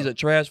not saying he's a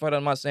trash fighter.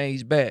 I'm not saying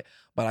he's bad.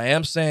 But I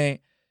am saying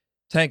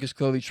Tank is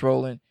clearly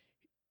trolling.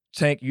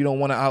 Tank, you don't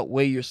want to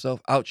outweigh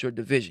yourself out your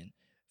division.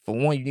 For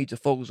one, you need to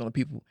focus on the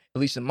people, at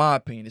least in my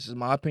opinion. This is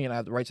my opinion. I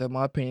have the right to have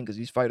my opinion because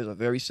these fighters are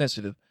very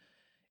sensitive.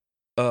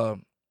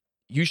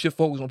 You should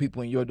focus on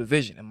people in your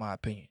division, in my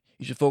opinion.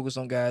 You should focus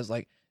on guys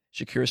like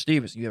Shakur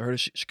Stevenson. You ever heard of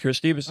Shakur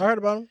Stevenson? I heard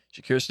about him.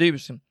 Shakur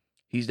Stevenson,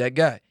 he's that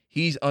guy.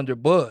 He's under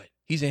Bud.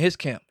 He's in his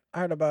camp. I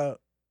heard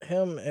about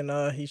him,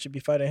 and he should be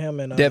fighting him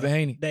and Devin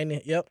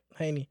Haney. Yep,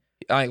 Haney.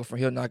 I ain't go for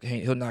he'll knock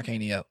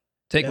Haney out.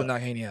 Tank would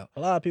knock Haney out.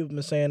 A lot of people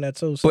been saying that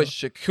too. So. But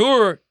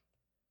Shakur,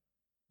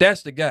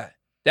 that's the guy.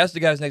 That's the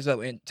guy's next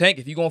level. And Tank,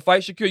 if you're gonna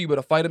fight Shakur, you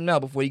better fight him now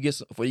before you get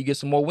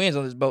some more wins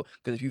on his belt.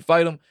 Because if you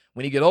fight him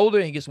when he get older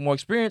and he get some more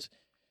experience,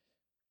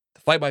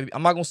 the fight might be,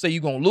 I'm not gonna say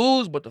you're gonna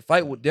lose, but the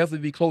fight will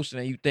definitely be closer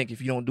than you think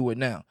if you don't do it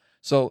now.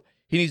 So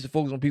he needs to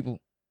focus on people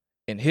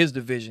in his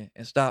division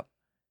and stop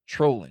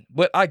trolling.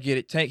 But I get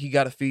it. Tank, he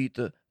gotta feed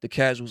the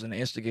casuals and the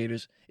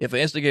instigators. If an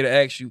instigator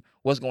asks you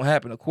what's gonna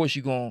happen, of course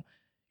you're gonna,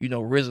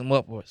 riz him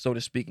up, or so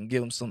to speak, and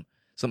give him some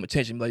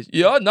attention. Like,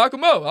 yeah, I'll knock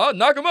him out.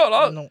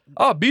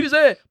 I'll beat his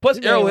ass. Plus,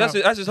 Arrow, that's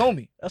his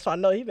homie. That's why I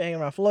know he been hanging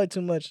around Floyd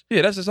too much.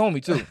 Yeah, that's his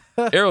homie, too.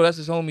 Arrow, that's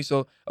his homie.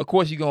 So, of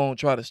course, he going to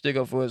try to stick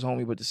up for his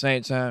homie. But at the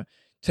same time,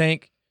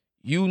 Tank,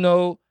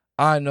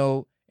 I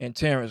know, and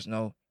Terrence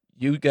know,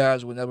 you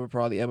guys will never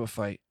probably ever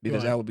fight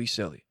because that would be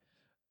silly.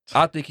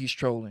 I think he's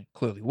trolling,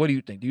 clearly. What do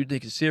you think? Do you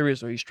think he's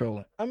serious or he's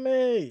trolling? I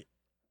mean,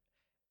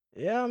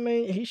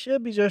 he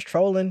should be just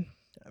trolling.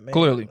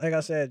 Clearly. Like I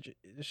said,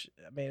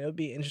 it would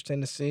be interesting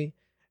to see.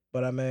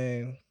 But,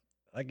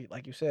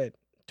 like you said,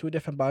 2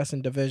 different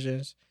boxing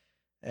divisions.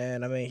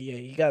 And,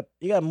 he got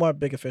more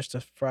bigger fish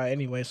to fry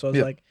anyway. So, it's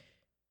like,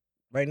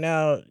 right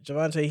now,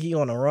 Gervonta, he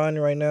on a run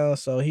right now.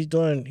 So, he's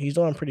doing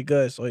pretty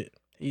good. So,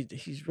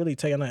 he's really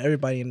taking on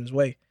everybody in his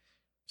way.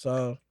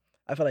 So,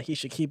 I feel like he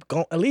should keep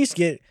going. At least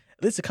get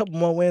a couple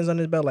more wins on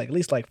his belt. Like, at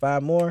least,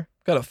 5 more.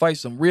 Got to fight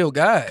some real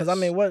guys.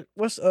 Because,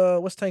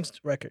 what's Tank's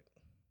record?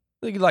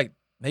 I think he's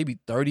maybe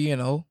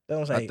 30-0.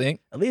 I think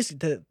at least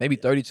maybe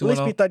 32. At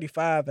least be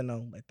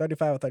 35-0, like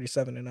 35 or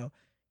 37-0.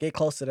 Get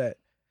close to that,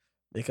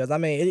 because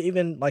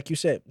even like you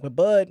said with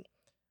Bud,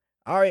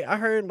 I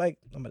heard I'm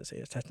about to say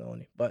his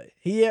testimony, but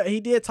he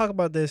did talk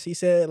about this. He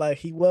said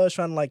he was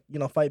trying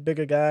to fight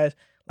bigger guys,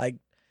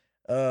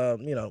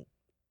 29-0.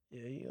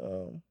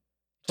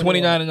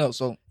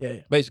 So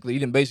basically, he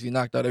didn't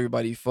knocked out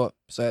everybody he fought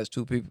besides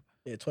 2 people.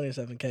 Yeah,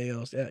 27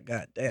 KOs. Yeah,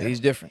 god damn. He's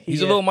different.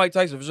 He's a little Mike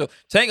Tyson for sure.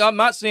 Tank, I'm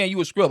not saying you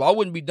a scrub. I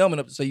wouldn't be dumb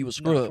enough to say you a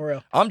scrub. No, for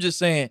real. I'm just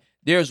saying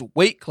there's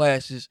weight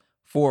classes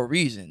for a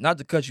reason. Not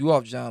to cut you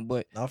off, John,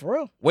 but no, for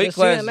real. Weight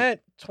classes. Saying that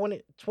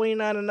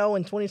 29-0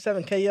 and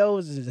 27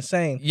 KOs is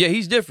insane. Yeah,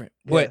 he's different,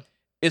 but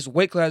it's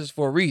weight classes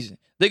for a reason.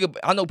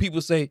 I know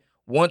people say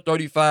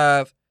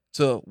 135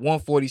 to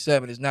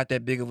 147 is not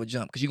that big of a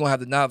jump because you're gonna have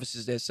the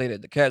novices that say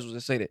that, the casuals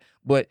that say that,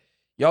 but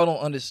y'all don't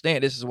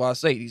understand. This is why I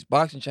say these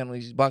boxing channels,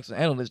 these boxing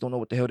analysts don't know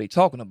what the hell they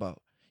talking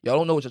about. Y'all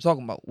don't know what you're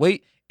talking about.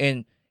 Weight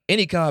in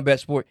any combat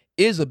sport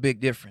is a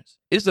big difference.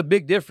 It's a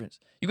big difference.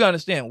 You gotta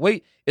understand.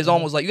 Weight is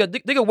almost like, you got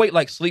think of weight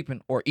like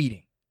sleeping or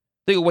eating.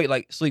 Think of weight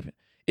like sleeping.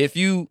 If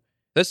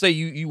let's say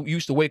you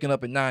used to waking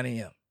up at 9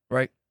 a.m.,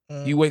 right?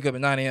 You wake up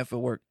at 9 a.m. for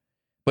work.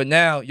 But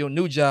now your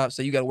new job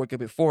say you gotta wake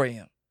up at 4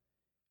 a.m.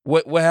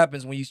 What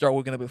happens when you start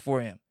waking up at 4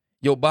 a.m.?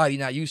 Your body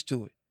not used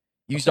to it.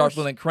 You start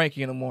feeling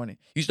cranky in the morning.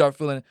 You start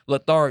feeling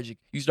lethargic.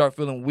 You start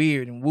feeling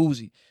weird and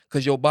woozy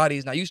because your body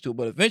is not used to it.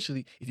 But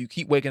eventually, if you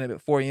keep waking up at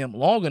 4 a.m.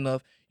 long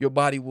enough, your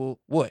body will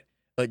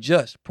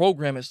adjust,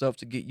 program itself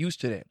to get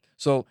used to that.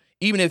 So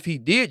even if he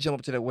did jump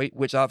up to that weight,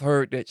 which I've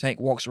heard that Tank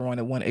walks around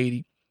at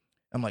 180,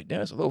 I'm like, damn,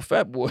 that's a little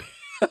fat boy.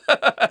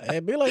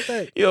 It be like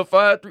that. Yeah,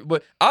 5'3",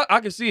 but I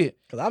can see it.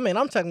 Cause I'm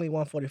technically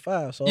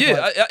 145, so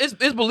yeah,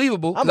 it's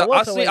believable.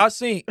 I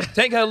seen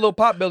Tank had a little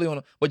pot belly on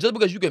him, but just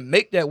because you can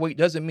make that weight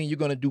doesn't mean you're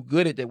gonna do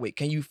good at that weight.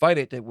 Can you fight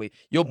at that weight?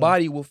 Your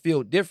body will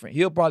feel different.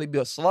 He'll probably be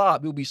a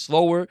slob. He'll be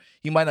slower.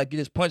 He might not get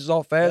his punches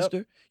off faster.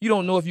 Yep. You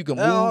don't know if you can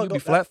move. You'll be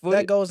flat-footed.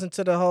 That goes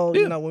into the whole,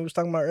 when we was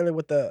talking about earlier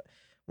with the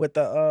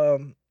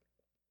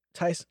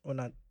Tyson,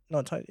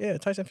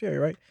 Tyson Fury,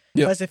 right?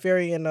 Yep. Tyson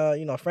Fury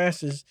and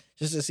Francis,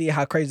 just to see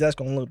how crazy that's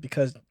gonna look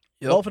because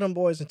both of them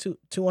boys are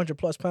 200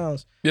 plus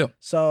pounds. Yeah.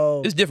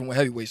 So it's different with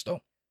heavyweights though.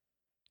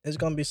 It's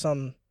gonna be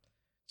something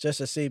just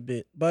to see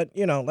bit. But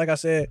like I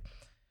said,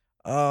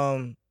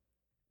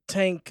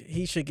 Tank,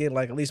 he should get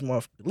at least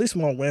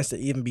more wins to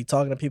even be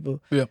talking to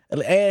people. Yeah.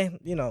 And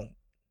he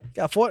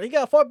got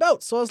 4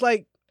 belts. So it's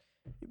like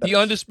he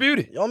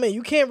undisputed.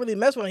 You can't really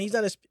mess with him.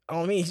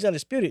 He's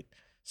undisputed.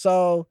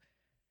 So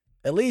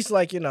at least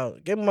give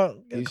him a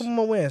couple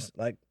more wins.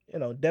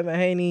 Devin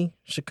Haney,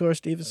 Shakur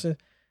Stevenson,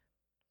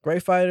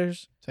 great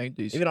fighters. Tank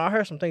decent. Even though I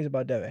heard some things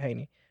about Devin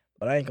Haney,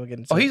 but I ain't gonna get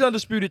into it. He's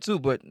undisputed too,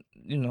 but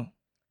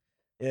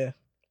Yeah.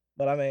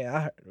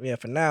 But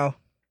for now.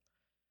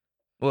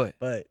 What?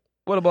 But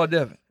what about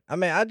Devin?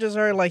 I just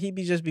heard he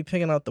be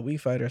picking out the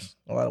weak fighters.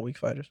 A lot of weak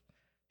fighters.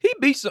 He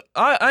beats some.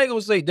 I ain't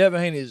gonna say Devin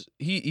Haney is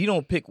he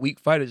don't pick weak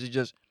fighters. It's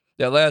just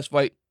that last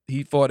fight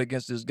he fought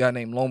against this guy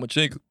named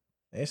Lomachenko.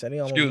 They said he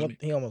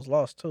almost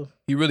lost too.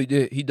 He really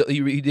did. He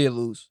did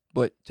lose,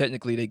 but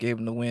technically they gave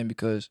him the win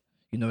because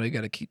they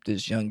got to keep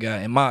this young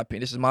guy. In my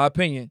opinion, this is my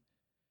opinion.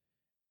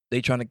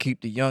 They trying to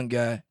keep the young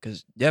guy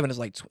because Devin is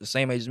the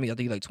same age as me. I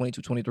think he's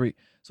 22, 23.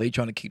 So he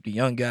trying to keep the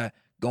young guy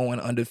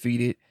going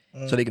undefeated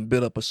so they can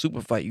build up a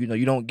super fight.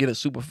 You don't get a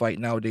super fight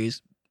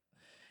nowadays.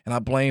 And I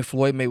blame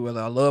Floyd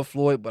Mayweather. I love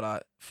Floyd, but I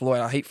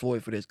hate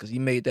Floyd for this because he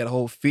made that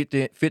whole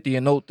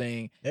 50-0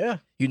 thing. Yeah.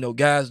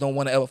 Guys don't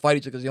want to ever fight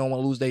each other because they don't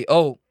want to lose their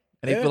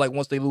and they feel like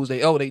once they lose,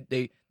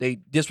 they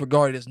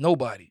disregard it as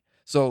nobody.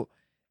 So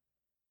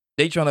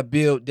they trying to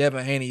build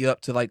Devin Haney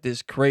up to like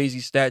this crazy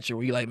stature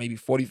where he like maybe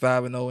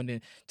 45-0, and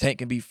then Tank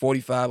can be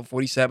 45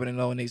 or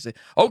 47-0, and they say,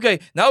 okay,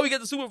 now we get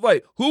the super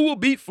fight. Who will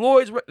beat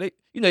Floyd's?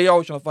 They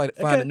always trying to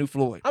find a new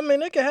Floyd. I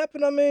mean, it can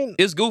happen. I mean,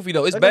 it's goofy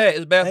though. It's bad.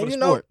 It's bad for the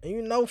sport.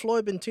 And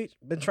Floyd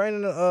been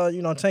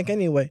training Tank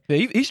anyway. Yeah,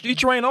 he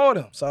trained all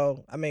them.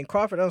 So I mean,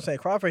 Crawford. I'm saying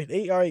Crawford.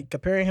 He already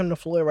comparing him to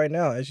Floyd right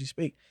now as you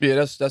speak. Yeah,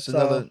 that's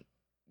another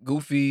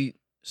goofy,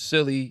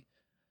 silly.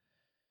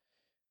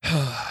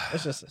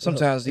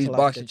 Sometimes these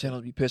boxing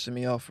channels be pissing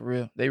me off for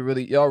real.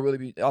 Y'all really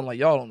be. I'm like,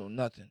 y'all don't know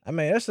nothing. I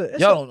mean, y'all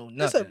don't know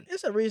nothing.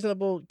 It's a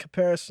reasonable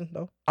comparison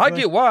though. I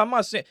get why. I'm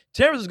not saying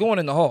Terrence is going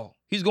in the Hall.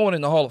 He's going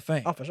in the Hall of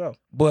Fame. Oh, for sure.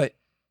 But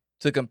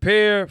to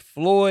compare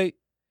Floyd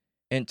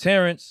and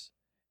Terrence,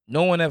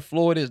 knowing that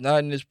Floyd is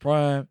not in his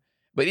prime,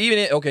 but even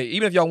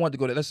if y'all want to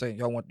go there, let's say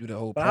y'all want to do the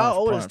whole. But how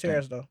old is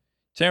Terrence though?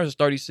 Terrence is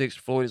 36.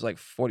 Floyd is like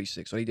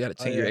 46. So he got a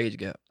 10-year age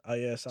gap. Oh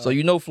yeah.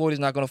 So Floyd is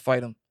not going to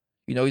fight him.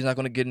 He's not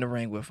going to get in the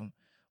ring with him.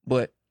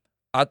 But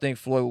I think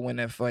Floyd would win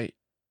that fight.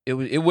 It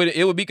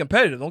would be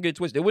competitive. Don't get it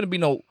twisted. There wouldn't be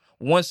no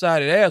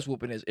one-sided ass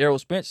whooping, as Errol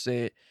Spence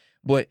said.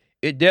 But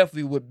it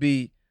definitely would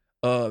be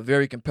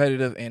very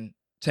competitive. And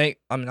Tank.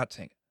 I mean, not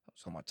Tank. I'm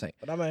talking about Tank.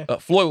 But I mean,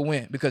 Floyd would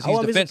win because he's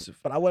defensive.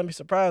 But I wouldn't be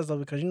surprised though,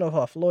 because you know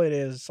how Floyd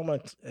is. Someone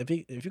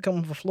if you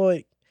come for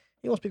Floyd,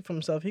 he won't speak for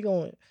himself. He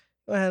gonna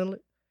handle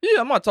it.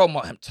 Yeah, I'm not talking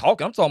about him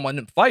talking. I'm talking about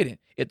them fighting.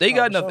 If they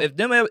got enough,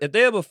 if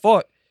they ever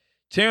fought,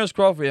 Terrence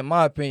Crawford, in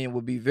my opinion,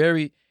 would be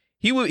very.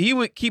 He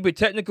would keep it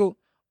technical,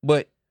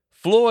 but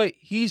Floyd,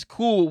 he's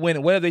cool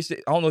when whatever they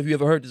say. I don't know if you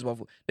ever heard this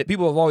before. That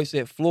people have always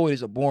said Floyd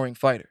is a boring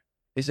fighter.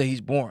 They say he's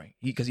boring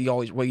because he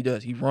always what he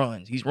does. He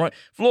runs.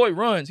 Floyd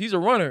runs. He's a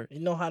runner.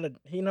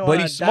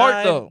 But he's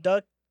smart though.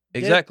 Duck,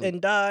 exactly.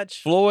 And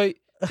dodge. Floyd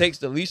takes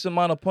the least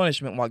amount of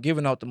punishment while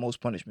giving out the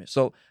most punishment.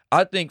 So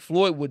I think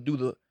Floyd would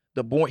do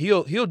the boring.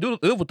 He'll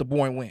live with the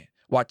boring win.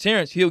 While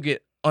Terrence, he'll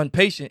get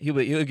impatient.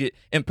 He'll get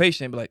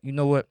impatient and be like, you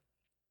know what?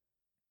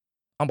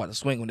 I'm about to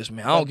swing on this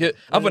man. I'm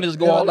finna just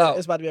go all out.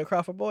 It's about to be a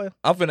Crawford boil.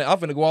 I'm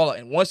finna go all out.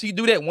 And once he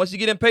do that, once he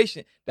get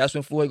impatient, that's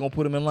when Floyd gonna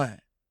put him in line.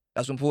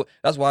 That's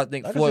why I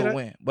think Floyd will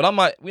win. But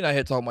we're not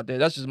here talking about that.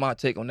 That's just my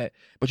take on that.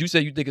 But you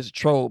said you think it's a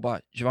troll by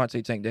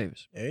Gervonta Tank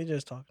Davis. Yeah, he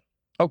just talking.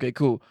 Okay,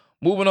 cool.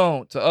 Moving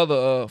on to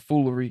other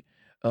foolery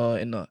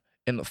in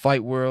the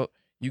fight world.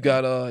 You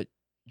got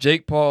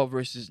Jake Paul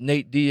versus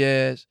Nate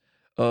Diaz.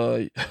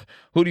 Who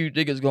do you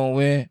think is gonna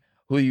win?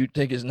 Who do you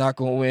think is not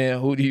going to win?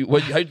 How do you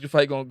think the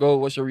fight going to go?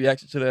 What's your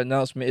reaction to the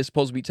announcement? It's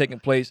supposed to be taking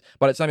place.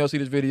 By the time y'all see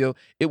this video,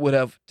 it would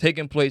have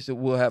taken place. It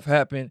will have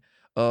happened.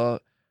 Who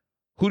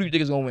do you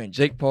think is going to win,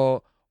 Jake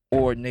Paul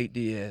or Nate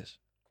Diaz?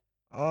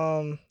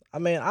 I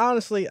mean,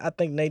 honestly, I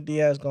think Nate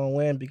Diaz going to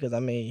win because, I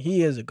mean,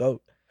 he is a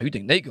GOAT. You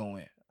think Nate going to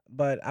win?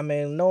 But, I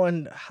mean,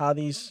 knowing how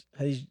these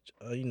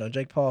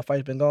Jake Paul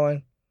fights been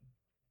going,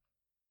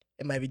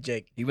 it might be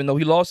Jake. Even though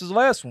he lost his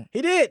last one.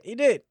 He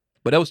did.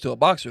 But that was still a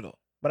boxer, though.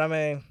 But, I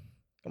mean...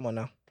 Come on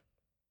now.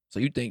 So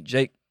you think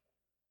Jake?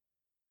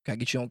 Can I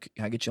get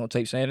you on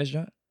tape saying this,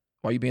 John?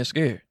 Why are you being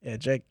scared? Yeah,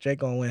 Jake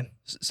gonna win.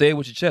 Say it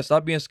with your chest.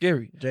 Stop being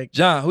scary. Jake.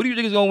 John, who do you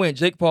think is gonna win?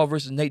 Jake Paul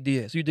versus Nate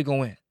Diaz. Who you think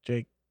gonna win?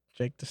 Jake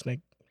the Snake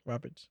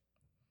Roberts.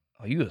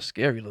 Oh, you a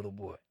scary little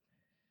boy.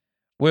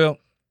 Well,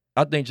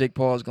 I think Jake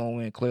Paul is gonna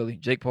win. Clearly,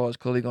 Jake Paul is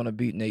clearly gonna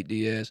beat Nate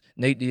Diaz.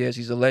 Nate Diaz,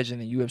 he's a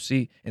legend in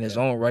UFC in his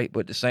own right,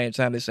 but at the same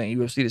time, they're saying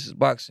UFC, this is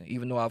boxing.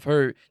 Even though I've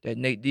heard that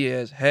Nate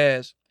Diaz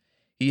has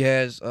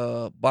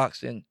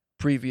boxed in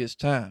previous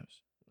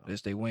times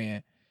as they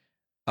win.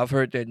 I've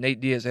heard that Nate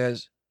Diaz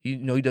has, he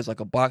does like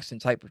a boxing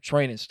type of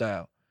training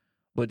style.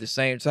 But at the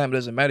same time, it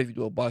doesn't matter if you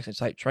do a boxing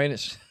type training.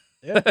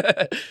 Yeah.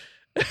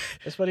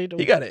 That's what he do.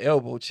 He got an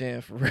elbow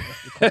chin for real.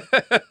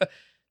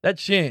 That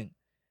chin,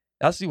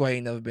 I see why he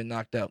ain't never been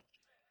knocked out.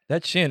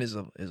 That chin is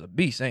a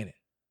beast, ain't it?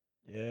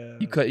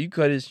 Yeah. You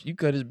cut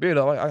his beard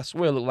off. I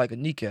swear it looked like a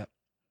kneecap.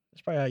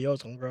 That's probably how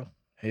yours gonna grow.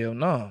 Hell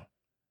no.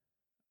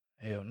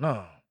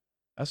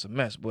 That's a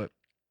mess. But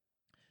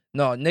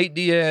no, Nate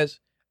Diaz,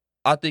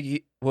 I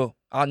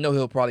know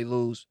he'll probably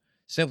lose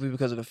simply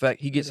because of the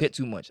fact he gets hit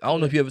too much. I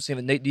don't know if you ever seen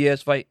a Nate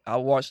Diaz fight. I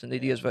watched the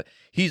Nate Diaz fight.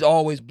 He's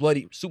always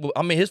bloody.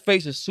 His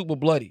face is super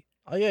bloody.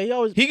 Oh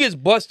yeah, he gets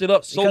busted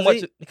up so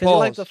much because he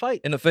likes to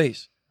fight in the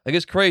face. Like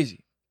it's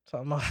crazy.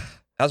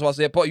 That's why I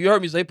said, Paul. You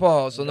heard me say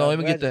pause, so no, let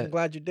me get that. I'm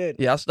glad you did.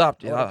 Yeah, I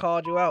stopped it. I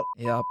called you out.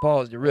 Yeah, I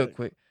paused it real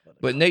quick.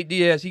 But Nate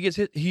Diaz, he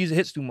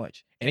hits too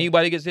much. And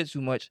anybody gets hit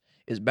too much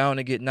is bound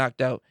to get knocked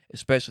out,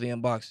 especially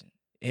in boxing.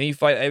 Every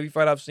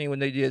fight I've seen with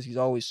Nate Diaz, he's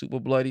always super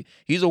bloody.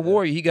 He's a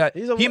warrior.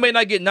 He may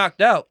not get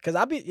knocked out. He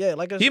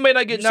may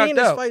not get knocked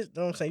out. Fights, you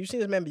know what I'm saying? You seen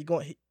this man be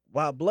going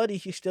while bloody,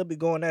 he still be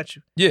going at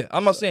you. Yeah,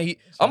 I'm not saying he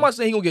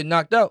gonna get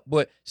knocked out,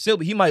 but still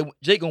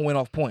Jake gonna win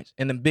off points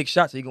and them big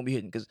shots that he gonna be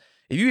hitting. Because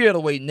if you hear the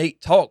way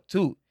Nate talk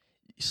too,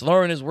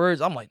 slurring his words,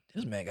 I'm like,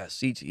 this man got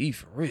CTE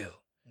for real.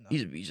 No,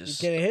 he's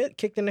getting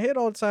kicked in the head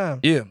all the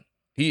time. Yeah,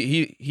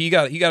 he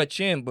got a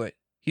chin, but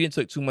he didn't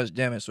took too much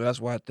damage, so that's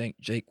why I think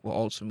Jake will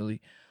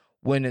ultimately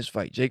win this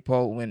fight. Jake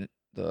Paul will win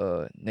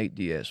the Nate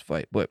Diaz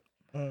fight. But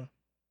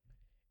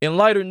in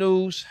lighter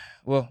news,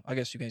 well, I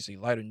guess you can't say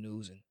lighter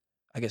news, and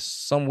I guess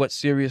somewhat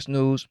serious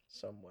news.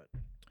 Somewhat.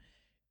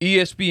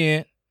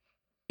 ESPN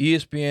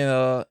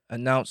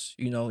announced,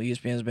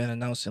 ESPN's been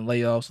announcing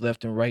layoffs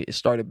left and right. It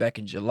started back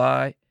in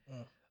July.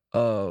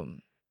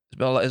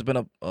 It's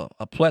been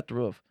a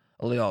plethora of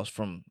layoffs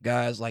from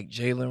guys like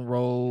Jalen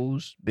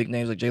Rose, big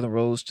names like Jalen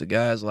Rose, to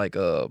guys like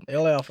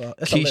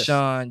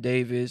Keyshawn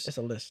Davis. It's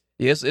a list.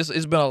 Yeah,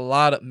 it's been a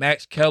lot of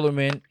Max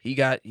Kellerman. He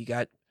got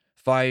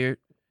fired.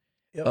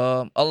 Yep.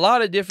 A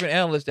lot of different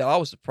analysts that I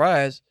was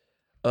surprised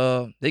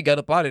they got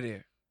up out of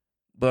there.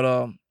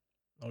 But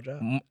no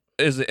job.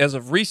 As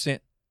of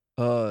recent,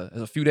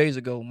 as a few days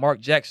ago, Mark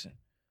Jackson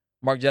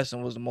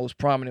was the most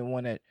prominent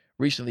one that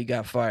recently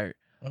got fired.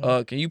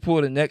 Can you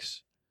pull the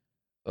next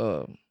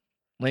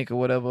link or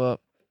whatever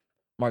up?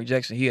 Mark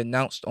Jackson, he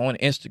announced on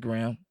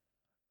Instagram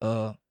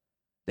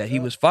that he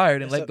was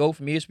fired and let go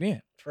from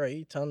ESPN. Trey,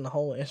 you telling the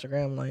whole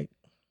Instagram like?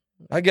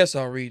 I guess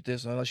I'll read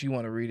this unless you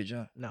want to read it,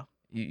 John. No.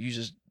 You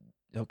just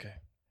okay.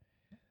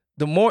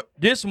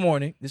 This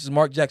morning, this is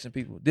Mark Jackson,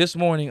 people. This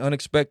morning,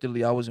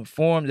 unexpectedly, I was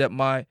informed that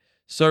my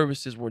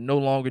services were no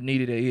longer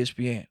needed at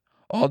ESPN.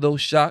 Although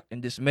shocked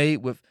and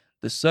dismayed with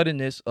the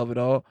suddenness of it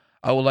all,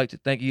 I would like to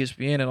thank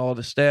ESPN and all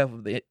the staff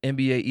of the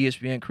NBA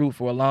ESPN crew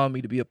for allowing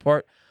me to be a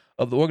part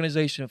of the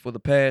organization for the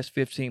past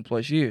 15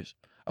 plus years.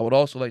 I would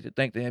also like to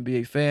thank the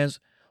NBA fans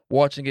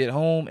watching at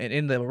home and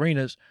in the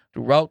arenas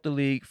throughout the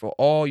league for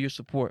all your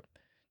support.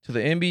 To the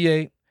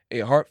NBA,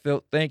 a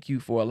heartfelt thank you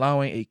for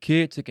allowing a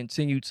kid to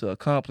continue to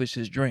accomplish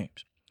his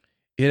dreams.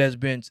 It has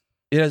been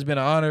an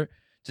honor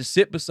to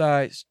sit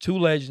beside two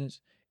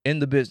legends in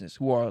the business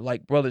who are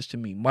like brothers to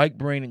me, Mike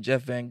Breen and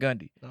Jeff Van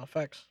Gundy. No,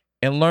 facts.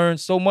 And learn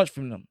so much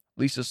from them.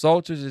 Lisa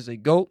Salters is a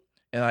GOAT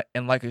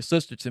and like a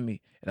sister to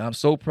me, and I'm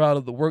so proud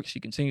of the work she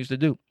continues to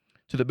do.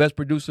 To the best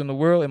producer in the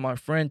world and my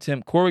friend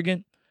Tim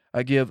Corrigan,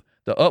 I give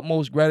the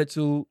utmost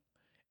gratitude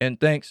and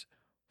thanks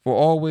for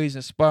always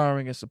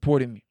inspiring and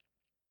supporting me.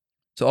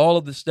 To all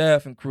of the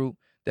staff and crew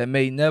that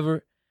may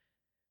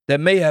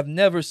have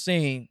never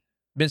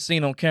been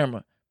seen on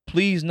camera,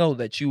 please know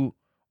that you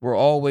were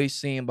always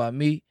seen by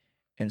me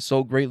and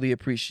so greatly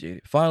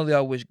appreciated. Finally, I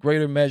wish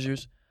greater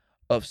measures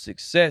of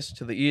success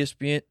to the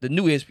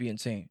new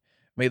ESPN team.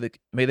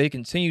 May they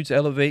continue to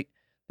elevate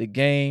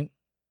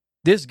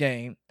this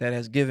game that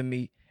has given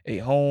me a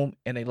home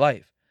and a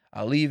life.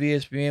 I leave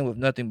ESPN with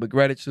nothing but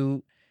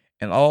gratitude,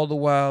 and all the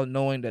while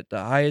knowing that the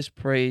highest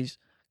praise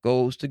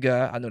goes to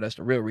God. I know that's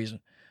the real reason.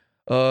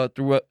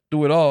 Through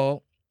it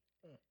all,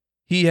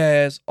 He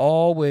has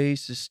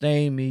always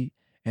sustained me,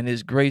 and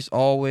His grace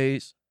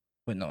always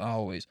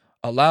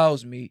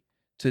allows me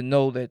to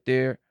know that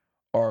there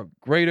are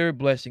greater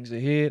blessings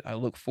ahead. I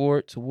look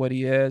forward to what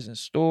He has in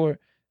store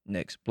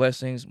next.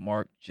 Blessings,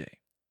 Mark J.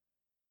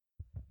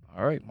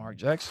 All right, Mark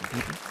Jackson,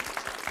 people.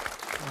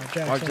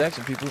 Mark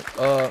Jackson, people.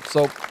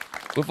 So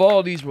with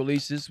all these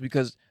releases,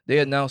 because they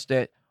announced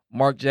that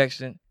Mark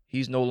Jackson,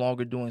 he's no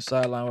longer doing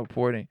sideline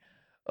reporting.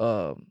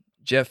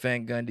 Jeff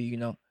Van Gundy,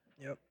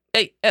 Yep.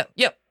 Hey,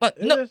 yep.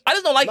 But no, I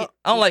just don't like it.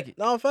 I don't like it.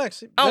 No,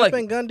 facts. I don't Jeff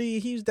like Van Gundy,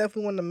 he's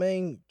definitely one of the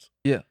main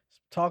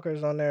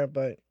talkers on there,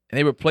 but and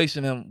they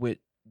replacing him with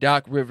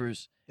Doc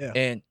Rivers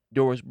and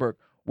Doris Burke.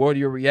 What are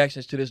your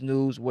reactions to this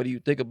news? What do you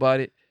think about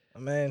it?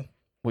 Man,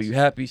 were you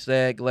happy,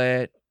 sad,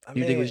 glad? Do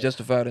you think it was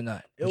justified or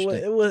not?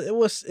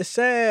 It's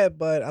sad,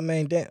 but I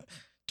mean, damn,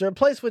 to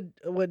replace with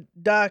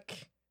Doc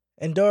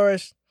and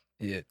Doris.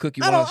 Yeah,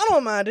 Cookie. I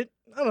don't mind it.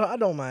 I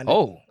don't mind it.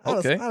 Oh,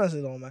 okay.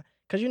 Honestly, don't mind.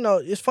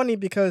 Because it's funny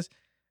because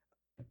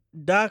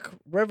Doc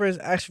Rivers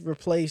actually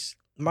replaced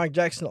Mark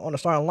Jackson on the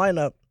starting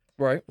lineup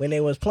when they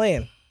was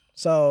playing.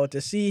 So to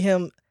see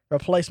him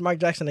replace Mark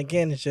Jackson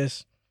again is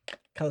just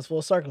comes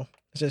full circle.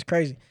 It's just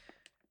crazy.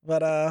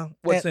 But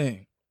what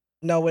team?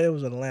 No, it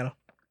was in Atlanta.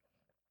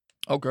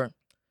 Okay.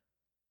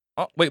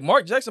 Wait,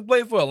 Mark Jackson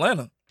played for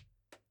Atlanta?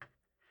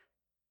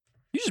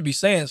 You should be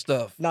saying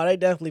stuff. No, they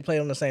definitely played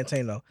on the same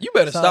team though. You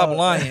better stop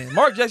lying.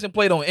 Mark Jackson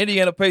played on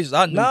Indiana Pacers.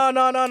 I knew. No.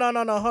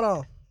 Hold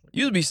on.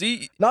 You should be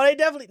see. No, he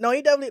definitely. No,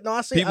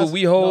 I see. People,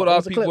 we hold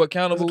our people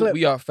accountable.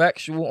 We are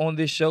factual on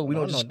this show. We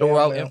don't just throw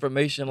out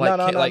information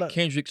like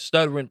Kendrick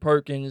stuttering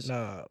Perkins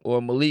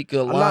or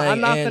Malika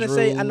lying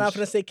Andrews. I'm not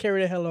gonna say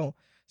carry the hell on.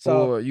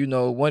 So,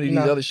 or one of these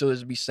other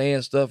shows be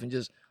saying stuff and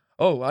just,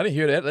 I didn't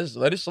hear that. Let's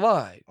let it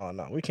slide. Oh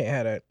no, we can't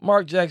have that.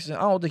 Mark Jackson,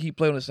 I don't think he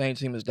played on the same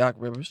team as Doc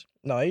Rivers.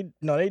 No, they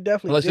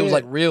definitely unless did. It was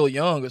like real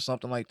young or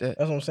something like that.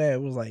 That's what I'm saying.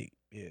 It was like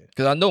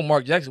because I know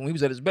Mark Jackson when he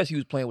was at his best, he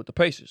was playing with the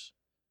Pacers.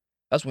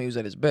 That's when he was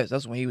at his best.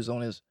 That's when he was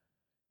on his,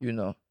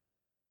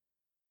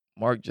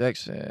 Mark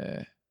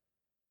Jackson.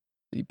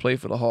 He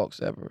played for the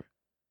Hawks ever.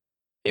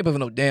 He ain't played for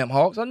no damn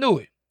Hawks. I knew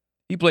it.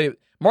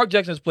 Mark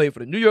Jackson has played for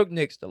the New York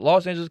Knicks, the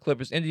Los Angeles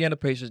Clippers, Indiana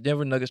Pacers,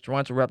 Denver Nuggets,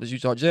 Toronto Raptors,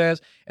 Utah Jazz,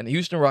 and the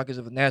Houston Rockets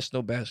of the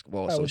National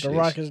Basketball Association. With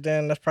the Rockets,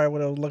 then that's probably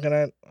what I was looking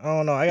at. I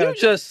don't know. You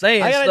just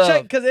saying stuff. I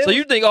gotta check so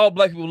you think all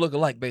black people look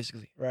alike,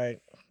 basically? Right.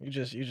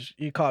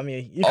 You caught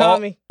me. You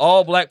caught me.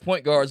 All black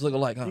point guards look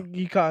alike, huh?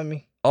 You caught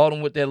me. All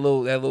them with that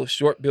little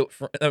short built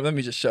front. Let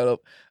me just shut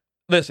up.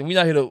 Listen, we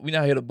not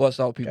here to bust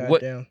out people.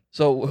 Goddamn.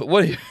 So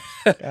what?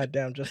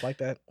 Goddamn, just like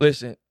that.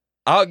 Listen,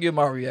 I'll give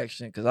my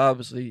reaction because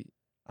obviously.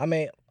 I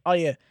mean, oh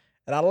yeah,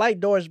 and I like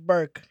Doris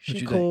Burke.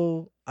 She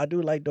cool. Think? I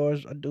do like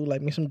Doris. I do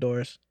like me some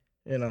Doris.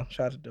 You know,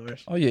 shout out to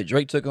Doris. Oh yeah,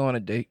 Drake took her on a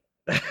date.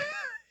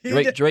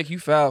 Drake, you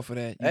foul for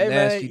that. You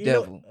nasty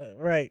devil.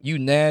 Right. You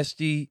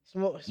nasty,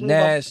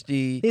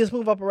 nasty. He's a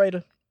smooth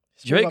operator.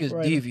 Drake is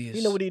devious.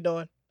 He know what he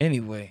doing.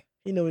 Anyway.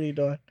 He knew what he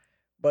doing.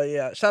 But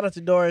yeah, shout out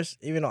to Doris.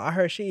 Even though I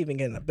heard she even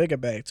getting a bigger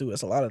bag too.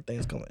 It's a lot of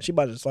things coming. She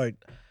about to start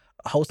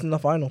hosting the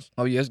finals.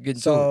 Oh yeah, it's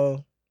getting to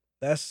it.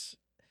 That's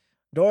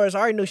Doris. I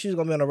already knew she was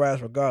gonna be on the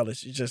rise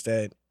regardless. It's just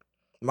that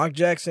Mark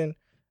Jackson.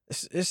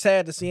 It's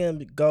sad to see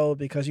him go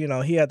because you know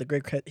he had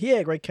great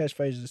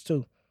catchphrases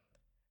too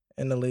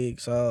in the league.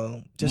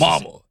 So just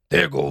Mama,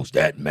 there goes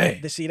that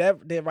man. To see that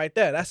right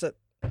there.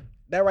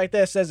 That right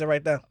there says it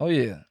right there. Oh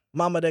yeah.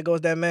 Mama, there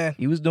goes that man.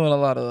 He was doing a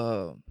lot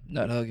of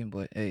nut hugging,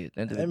 but hey, at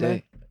the end of the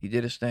day, he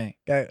did his thing.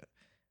 Got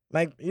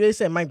Mike. They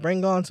said Mike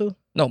Breen gone too.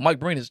 No, Mike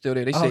Breen is still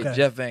there. They say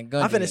Jeff Van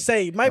Gundy. I'm finna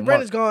say Mike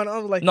Breen is gone. I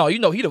was like, no, you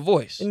know he the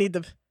voice. You need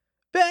the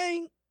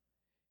bang.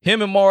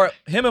 Him and Marv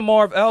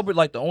Albert,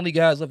 like the only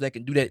guys left that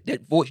can do that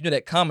voice. You know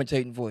that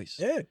commentating voice.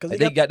 Yeah, because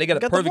like they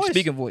got a perfect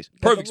speaking voice.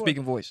 Perfect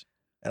speaking voice.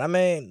 And I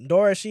mean,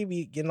 Doris, she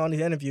be getting on these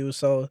interviews,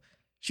 so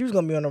she was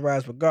gonna be on the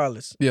rise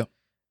regardless. Yeah.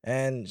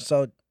 And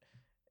so.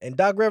 And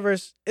Doc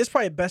Rivers, it's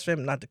probably best for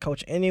him not to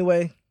coach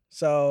anyway.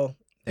 So,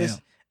 as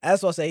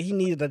I say, he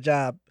needed a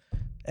job.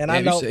 And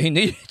I know. He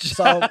needed a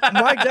job. So,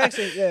 Mark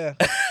Jackson, yeah.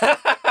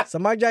 So,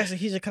 Mark Jackson,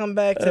 he should come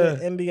back to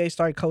the NBA,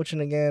 start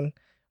coaching again.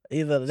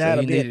 Either that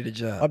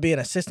or be an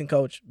assistant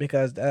coach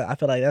because I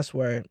feel like that's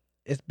where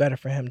it's better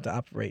for him to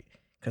operate.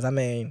 Because, I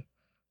mean,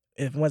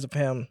 if it wasn't for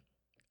him,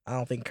 I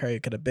don't think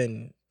Curry could have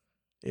been,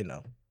 you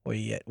know, where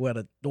he at. Where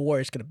the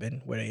Warriors could have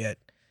been where they at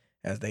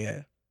as they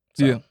at.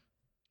 So, yeah.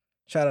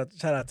 Shout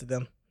out to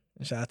them,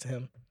 and shout out to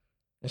him,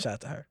 and shout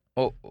out to her.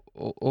 Oh,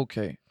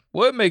 okay.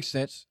 Well, it makes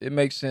sense. It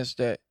makes sense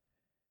that,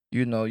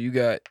 you know, you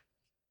got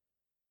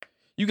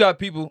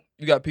people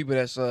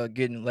that's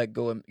getting let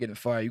go and getting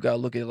fired. You got to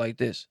look at it like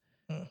this.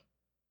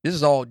 This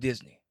is all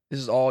Disney.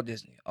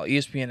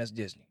 ESPN, that's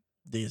Disney.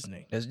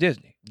 That's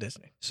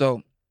Disney.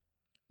 So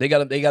they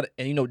got,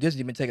 and you know,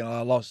 Disney been taking a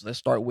lot of losses. Let's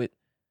start with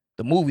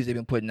the movies they've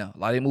been putting out. A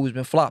lot of their movies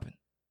been flopping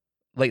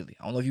lately.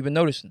 I don't know if you've been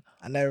noticing.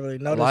 I never really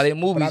noticed. A lot of their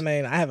movies. But I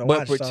mean, I haven't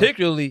watched. But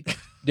particularly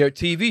their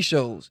TV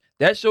shows.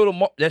 That show,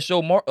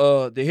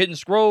 The Hidden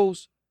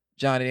Scrolls,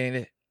 Johnny, ain't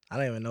it? I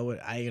don't even know what.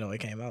 It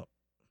came out.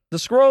 The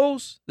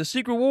Scrolls, The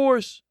Secret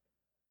Wars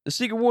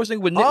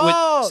thing with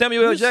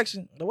Samuel L.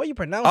 Jackson. The way you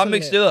pronounce it. I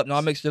mixed it up. No,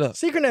 I mixed it up.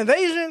 Secret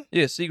Invasion?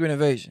 Yeah, Secret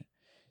Invasion.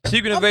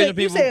 Secret Invasion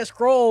people. You said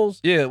scrolls.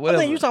 Yeah, whatever.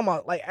 I think you talking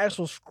about like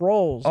actual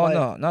scrolls. Oh,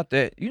 no, not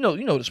that. You know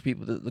those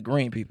people, the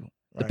green people,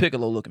 the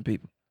Piccolo looking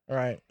people.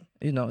 Right.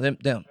 You know them.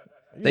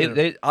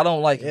 They I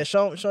don't like it. Yeah,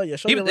 show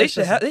even they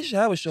should have a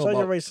show show about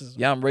your racism.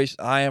 Yeah, I'm racist.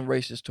 I am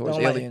racist towards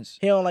aliens.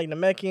 He don't like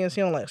Namekians.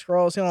 He don't like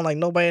scrolls. He don't like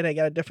nobody that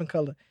got a different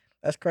color.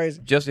 That's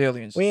crazy. Just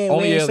aliens. We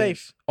ain't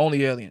safe.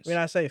 Only aliens. We're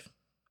not safe.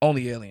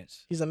 Only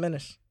aliens. He's a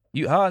menace.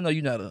 How I know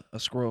you're not a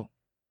scroll?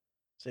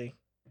 See,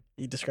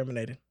 you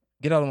discriminated.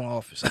 Get out of my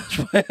office.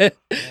 I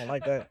don't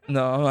like that.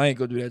 No, I ain't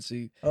gonna do that to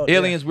you.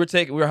 Aliens,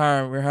 yeah. We're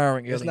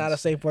hiring aliens. It's not a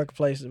safe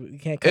workplace. We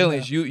can't come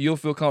aliens, you'll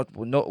feel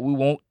comfortable. No, we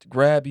won't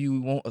grab you, we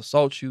won't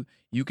assault you.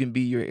 You can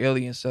be your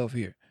alien self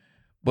here.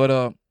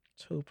 But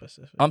too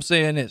Pacific. I'm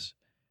saying this.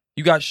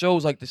 You got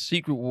shows like The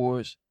Secret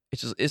Wars.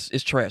 It's just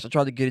it's trash. I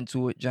tried to get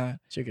into it, John.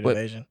 Secret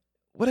Invasion.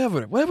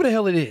 Whatever the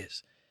hell it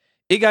is.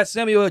 It got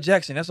Samuel L.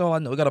 Jackson. That's all I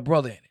know. It got a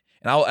brother in it.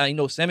 And I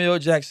know Samuel L.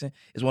 Jackson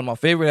is one of my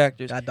favorite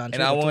actors. Got Don and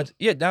Cheadle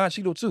too. Don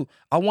Cheadle too.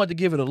 I wanted to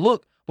give it a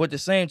look, but at the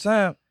same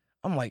time,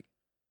 I'm like,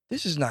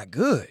 this is not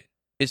good.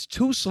 It's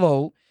too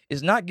slow.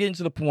 It's not getting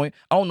to the point.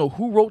 I don't know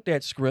who wrote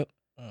that script.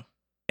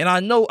 And I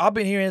know I've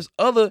been hearing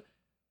other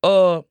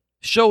shows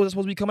that's supposed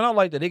to be coming out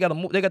like that. They got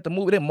the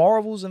movie, they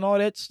Marvels and all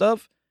that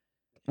stuff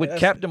with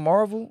Captain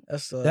Marvel.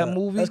 That's that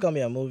movie. That's gonna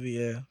be a movie,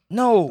 yeah.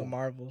 No. The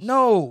Marvels.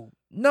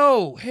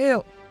 No,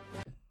 hell.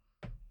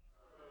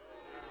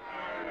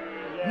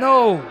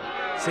 No.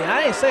 See,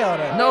 I ain't say all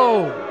that.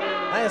 No.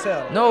 I ain't say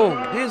all that.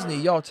 No,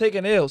 Disney, y'all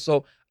taking L.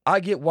 So I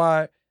get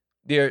why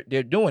they're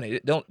doing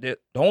it. The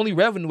only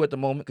revenue at the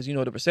moment, because you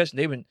know the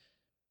recession,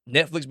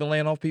 Netflix been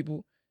laying off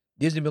people,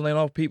 Disney been laying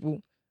off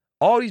people,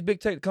 all these big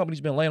tech companies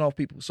been laying off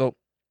people. So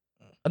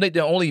I think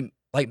their only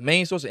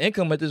main source of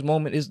income at this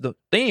moment is the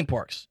theme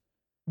parks,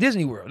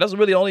 Disney World. That's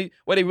really the only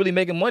way they really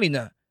making money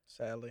now.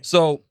 Sadly.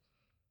 So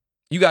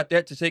you got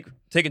that to take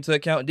into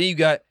account. And then you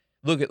got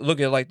look at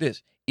it like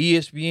this.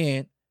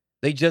 ESPN,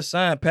 they just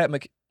signed Pat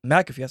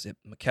McAfee. I said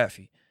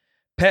McAfee.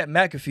 Pat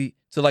McAfee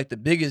to like the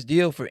biggest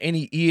deal for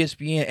any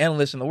ESPN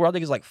analyst in the world. I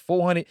think it's like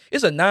 400.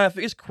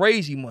 It's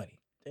crazy money.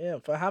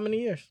 Damn, for how many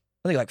years?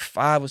 I think like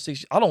 5 or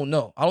 6. I don't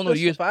know. I don't know the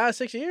years. 5,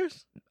 6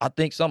 years? I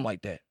think something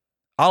like that.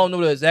 I don't know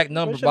the exact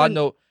number, but I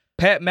know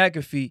Pat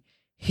McAfee,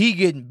 he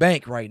getting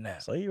bank right now.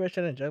 So he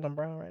richer than Jaylen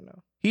Brown right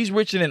now? He's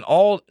richer than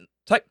all.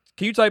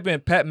 Can you type in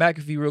Pat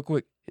McAfee real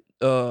quick?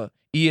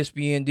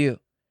 ESPN deal.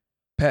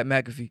 Pat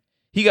McAfee.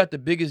 He got the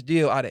biggest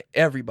deal out of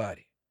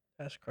everybody.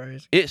 That's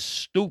crazy. It's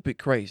stupid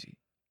crazy.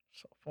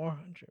 So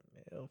 400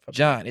 mil.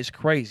 John, it's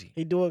crazy.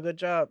 He do a good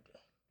job.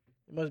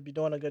 He must be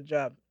doing a good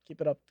job.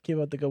 Keep it up. Keep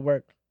up the good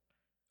work.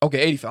 Okay,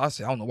 85.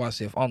 I don't know why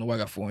I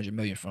got 400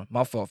 million from.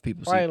 My fault,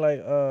 people. Probably like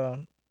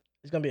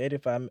it's gonna be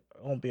 85.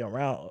 Won't be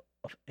around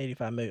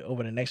 85 million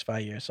over the next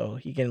 5 years. So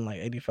he getting like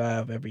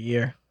 85 every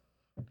year.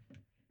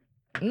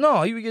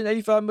 No, he be getting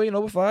 85 million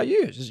over 5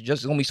 years. It's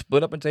just gonna be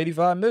split up into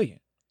 85 million.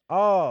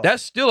 Oh,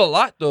 that's still a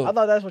lot though. I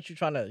thought that's what you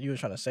were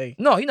trying to say.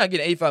 No, he's not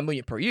getting 85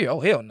 million per year.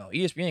 Oh hell no,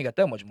 ESPN ain't got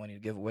that much money to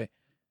give away.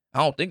 I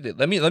don't think that.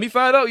 Let me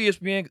find out,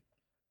 ESPN.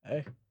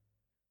 Hey,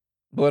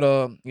 but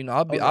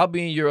I'll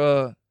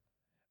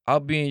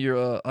be in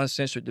your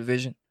uncensored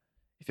division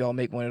if y'all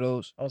make one of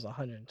those. I was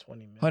 120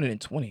 million.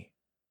 120.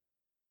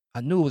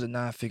 I knew it was a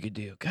 9-figure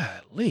deal.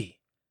 Golly.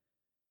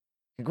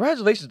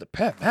 Congratulations to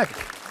Pat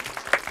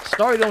McAfee.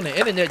 Started on the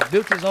internet,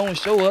 built his own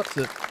show up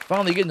to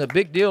finally getting a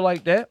big deal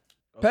like that.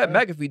 Okay. Pat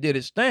McAfee did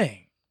his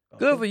thing. Okay.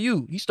 Good for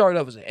you. He started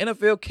off as an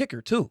NFL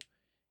kicker too.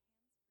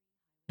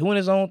 Doing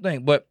his own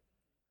thing. But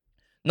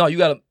no,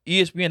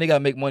 ESPN, they gotta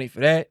make money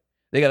for that.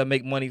 They got to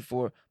make money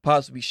for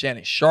possibly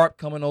Shannon Sharp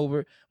coming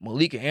over.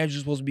 Malika Andrews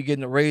supposed to be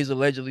getting a raise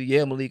allegedly.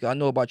 Yeah, Malika, I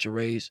know about your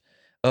raise.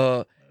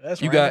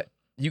 That's you random.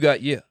 You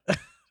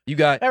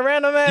got that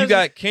random ass. You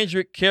got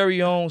Kendrick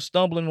carry on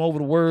stumbling over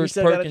the words.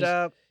 He still got a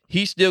job.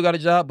 He still got a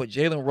job, but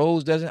Jalen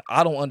Rose doesn't.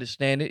 I don't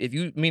understand it. If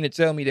you mean to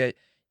tell me that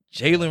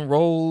Jalen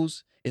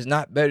Rose is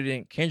not better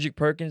than Kendrick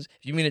Perkins,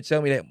 if you mean to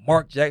tell me that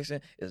Mark Jackson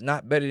is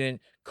not better than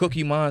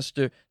Cookie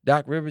Monster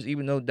Doc Rivers,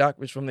 even though Doc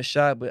was from the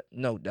Chi, but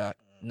no, Doc,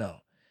 no.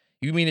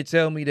 You mean to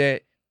tell me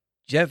that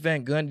Jeff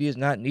Van Gundy is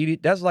not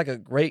needed? That's like a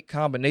great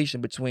combination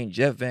between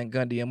Jeff Van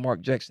Gundy and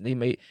Mark Jackson.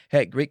 They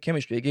had great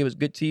chemistry. They gave us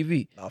good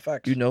TV. No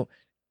facts. You know,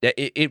 that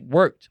it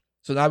worked.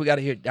 So now we got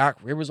to hear Doc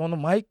Rivers on the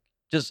mic.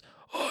 Just,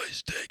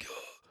 he's taking,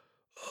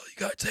 you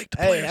got to take the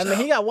players out.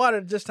 He got water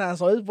this time,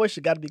 so his voice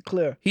should got to be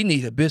clear. He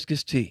need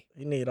hibiscus tea.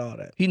 He need all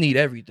that. He need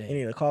everything. He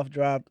need a cough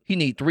drop. He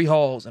need 3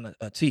 halls and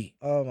a tea.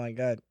 Oh, my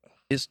God.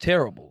 It's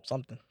terrible.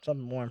 Something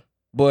warm.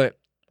 But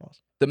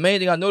the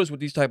main thing I noticed with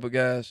these type of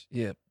guys,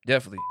 yeah,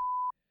 definitely.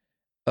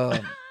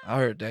 I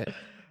heard that.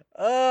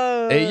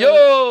 Hey,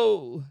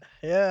 yo!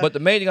 Yeah. But the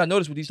main thing I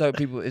noticed with these type of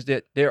people is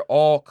that they're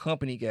all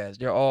company guys.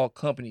 They're all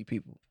company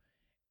people.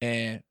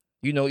 And,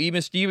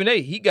 even Stephen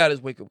A., he got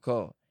his wake-up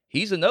call.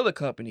 He's another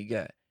company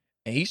guy.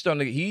 And he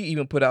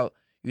even put out,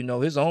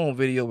 his own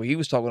video where he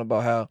was talking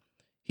about how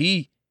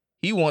he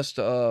wants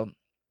to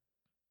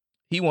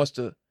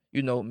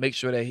make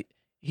sure that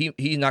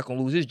he's not going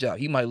to lose his job.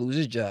 He might lose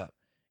his job.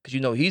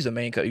 Because he's a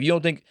main. If you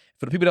don't think,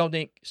 for the people that don't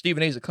think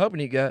Stephen A's a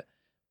company guy,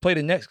 play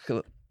the next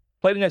clip.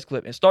 Play the next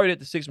clip and start it at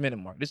the 6-minute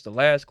mark. This is the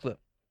last clip.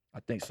 I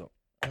think so.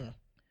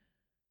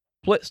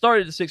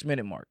 Start at the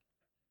 6-minute mark.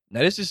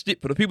 Now this is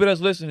for the people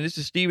that's listening. This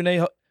is Stephen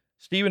A.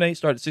 Stephen A.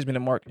 started the 6-minute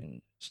mark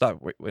and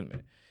stop. Wait a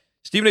minute.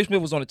 Stephen A.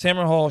 Smith was on the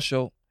Tamron Hall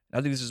show. I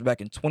think this is back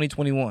in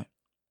 2021.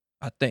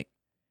 I think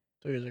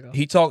 2 years ago.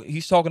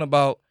 He's talking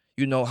about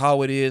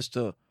how it is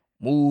to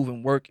move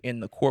and work in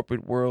the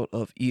corporate world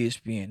of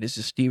ESPN. This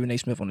is Stephen A.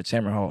 Smith on the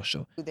Tamron Hall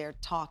show. They're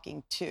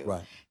talking to.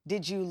 Right.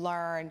 Did you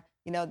learn,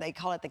 they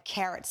call it the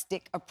carrot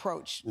stick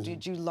approach. Mm-hmm.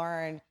 Did you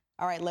learn,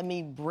 all right, let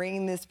me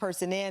bring this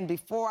person in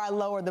before I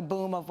lower the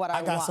boom of what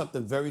I want? I got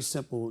something very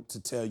simple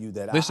to tell you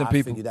that Listen, I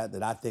people. figured out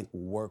that I think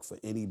will work for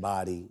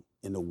anybody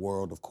in the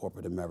world of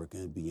corporate America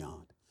and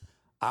beyond.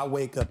 I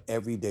wake up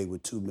every day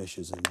with 2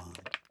 missions in mind.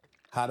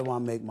 How do I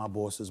make my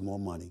bosses more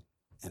money?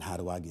 And how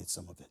do I get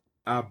some of it?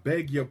 I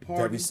beg your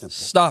pardon. Very simple.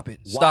 Stop it.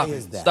 Why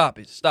is that?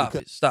 Stop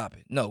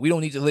it. No, we don't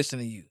need to listen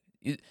to you.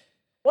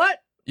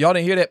 What? Y'all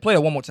didn't hear that? Play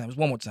that one more time. Just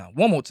one more time.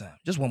 One more time.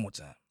 Just one more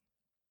time.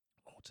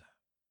 One more time.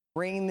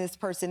 Bring this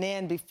person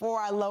in before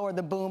I lower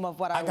the boom of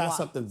what I want. I got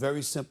something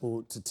very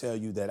simple to tell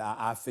you that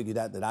I figured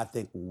out that I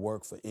think will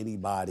work for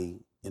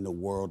anybody in the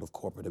world of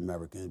corporate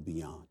America and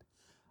beyond.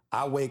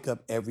 I wake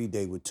up every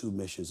day with 2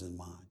 missions in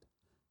mind.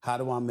 How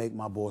do I make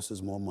my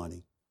bosses more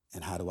money?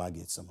 And how do I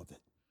get some of it?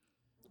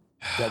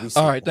 Very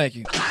simple. All right, thank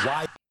you.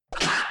 Why?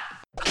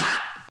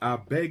 I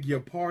beg your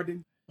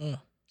pardon.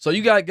 So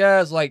you got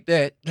guys like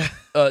that.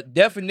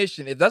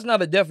 Definition. If that's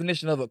not a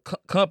definition of a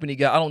company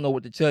guy, I don't know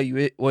what to tell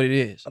you what it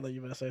is. I thought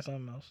you were going to say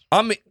something else.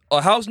 I mean,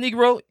 a house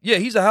Negro? Yeah,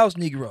 he's a house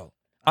Negro.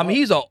 I mean,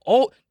 he's an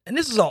old, and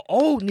this is an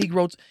old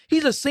Negro.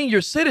 He's a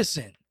senior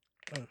citizen.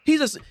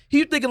 He's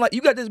thinking like,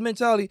 you got this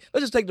mentality.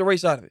 Let's just take the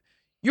race out of it.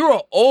 You're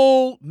an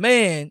old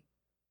man.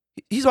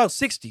 He's about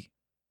 60.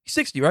 He's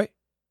 60, right?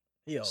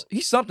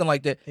 He's something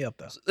like that. He up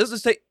there. So let's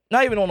just take,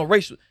 not even on a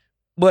racial,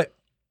 but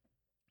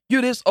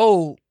you're this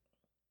old.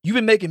 You've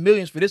been making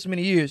millions for this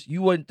many years.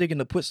 You wasn't thinking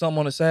to put something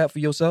on the side for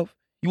yourself.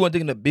 You weren't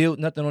thinking to build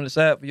nothing on the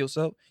side for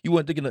yourself. You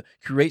weren't thinking to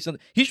create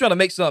something. He's trying to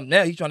make something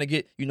now. He's trying to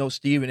get,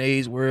 Stephen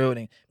A's world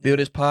and build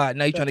his pod.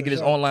 Now he's trying to get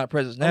his online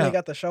presence now. He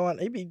got the show on.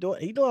 He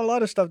doing a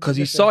lot of stuff. Because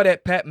he saw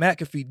that Pat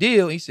McAfee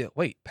deal. And he said,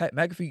 wait, Pat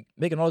McAfee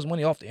making all his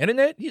money off the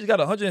internet? He's got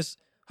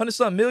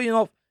 100-something million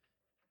off.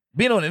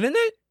 Being on the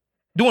internet?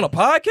 Doing a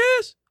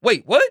podcast?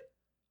 Wait, what?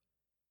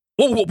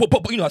 Whoa,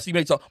 you know, I see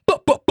me talk.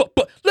 But,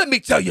 let me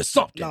tell you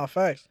something. No,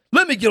 facts.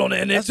 Let me get on the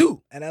internet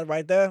too. And that's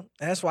right there.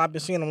 And that's why I've been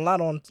seeing him a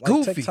lot on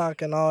like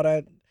TikTok and all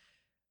that.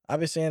 I've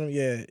been seeing him,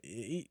 yeah.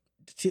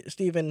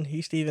 Stephen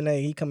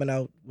A. He coming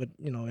out with,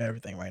 you know,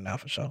 everything right now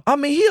for sure. I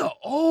mean, he an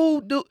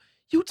old dude.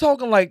 You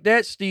talking like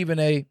that, Stephen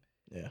A.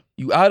 Yeah.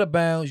 You out of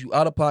bounds, you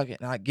out of pocket,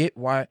 and I get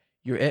why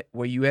you're at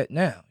where you at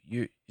now.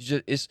 You're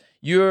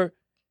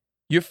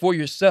for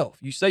yourself.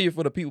 You say you're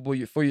for the people, but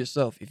you're for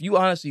yourself. If you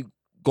honestly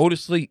go to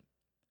sleep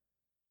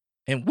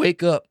and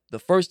wake up, the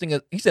first thing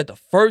on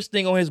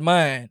his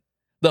mind.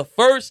 The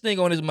first thing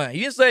on his mind. He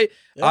didn't say,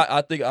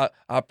 I think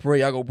I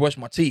pray I go brush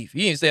my teeth.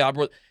 He didn't say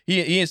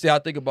he didn't say I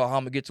think about how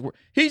I'm gonna get to work.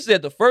 He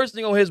said the first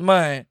thing on his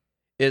mind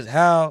is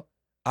how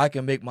I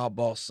can make my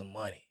boss some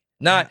money.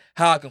 Not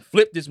how I can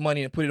flip this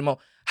money and put it in my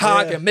how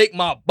I can make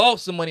my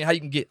boss some money. How you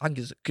can get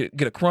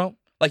get a crumb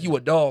like you a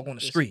dog on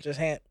the street. Just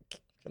hand.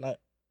 Can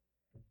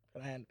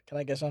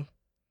I get some?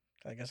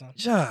 Can I get some?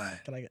 John.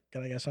 Can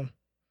I get some?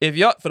 If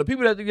y'all, for the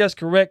people that think that's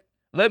correct,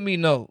 let me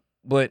know.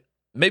 But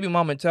maybe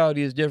my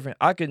mentality is different.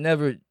 I could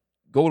never I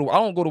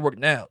don't go to work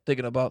now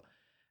thinking about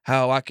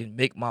how I can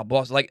make my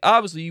boss. Like,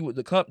 obviously,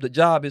 the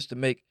job is to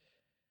make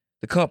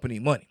the company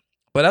money.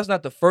 But that's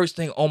not the first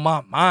thing on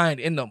my mind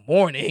in the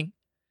morning.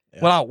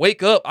 Yeah. When I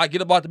wake up, I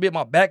get about to bed,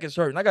 my back is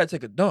hurting. I got to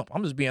take a dump.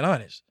 I'm just being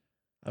honest.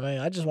 I mean,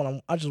 I just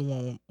want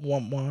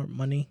more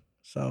money.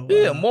 So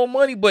yeah, more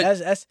money, but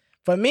that's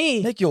for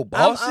me. Make your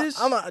bosses.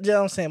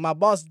 I'm saying my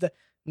boss.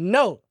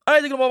 No, I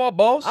ain't thinking about my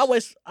boss.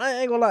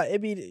 I ain't gonna lie.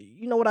 It be,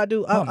 you know what I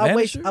do? I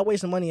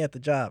waste the money at the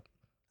job.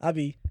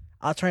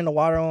 I'll turn the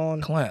water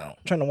on. Clown.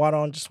 Turn the water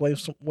on, just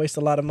waste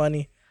a lot of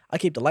money. I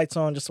keep the lights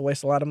on just to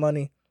waste a lot of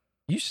money.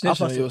 You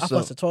snitching on yourself. I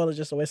flush the toilet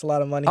just to waste a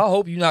lot of money. I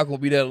hope you're not gonna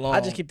be that long.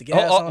 I just keep the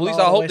gas on. At least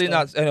I hope they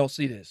don't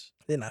see this.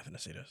 They're not finna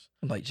see this.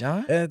 I'm like,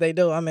 John? And if they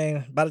do, I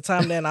mean, by the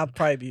time then I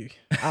probably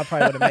would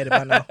have made it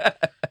by now.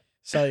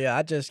 So yeah,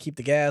 I just keep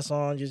the gas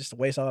on, just to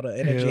waste all the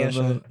energy and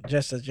shit,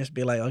 just to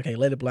be like, okay,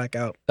 let it black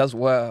out. That's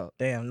wild.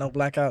 Damn, no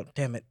blackout.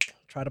 Damn it.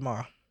 Try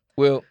tomorrow.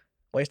 Well,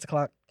 waste the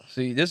clock.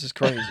 See, this is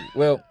crazy.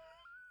 Well,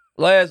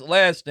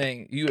 last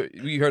thing,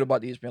 you heard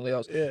about the ESPN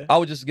layoffs. Yeah. I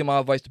would just give my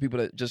advice to people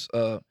that just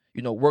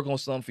work on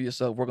something for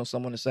yourself, work on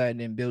something on the side, and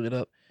then build it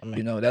up. I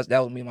mean, that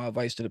would be my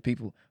advice to the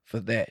people for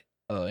that.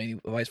 Any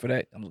advice for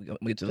that? I'm gonna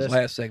get to this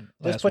last segment.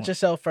 Just put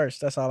yourself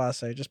first. That's all I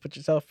say. Just put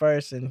yourself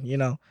first, and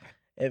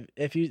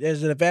if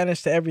there's an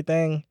advantage to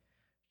everything,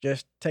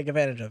 just take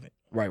advantage of it.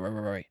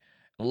 Right.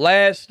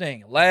 Last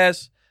thing,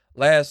 last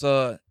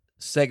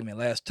segment,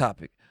 last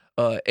topic.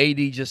 AD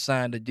just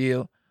signed a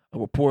deal,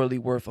 reportedly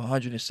worth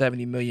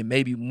 $170 million,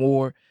 maybe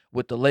more,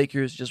 with the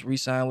Lakers. Just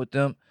re-signed with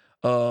them.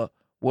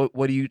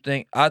 What do you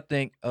think? I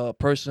think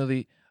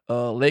personally,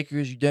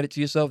 Lakers, you did it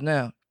to yourself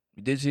now.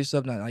 You did it to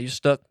yourself now. Now you're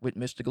stuck with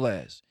Mr.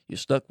 Glass. You're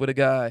stuck with a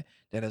guy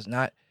that has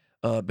not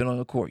been on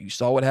the court. You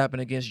saw what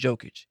happened against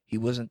Jokic. He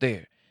wasn't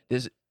there.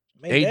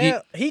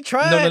 AD, he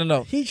tried.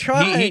 No. He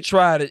tried. He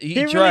tried it.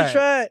 He really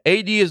tried.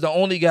 AD is the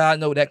only guy I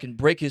know that can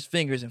break his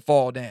fingers and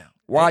fall down.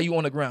 Why are you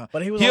on the ground?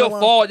 But he'll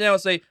fall down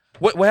and say,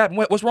 "What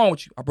happened? What's wrong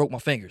with you? I broke my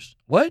fingers."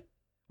 What?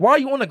 Why are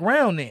you on the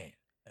ground then?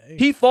 Hey.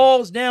 He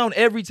falls down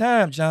every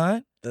time,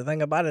 John. The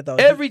thing about it though,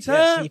 every time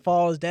yes, he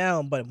falls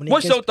down. But when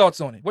what's your thoughts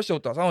on it? What's your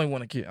thoughts? I don't even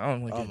want to get. Oh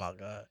my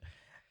God.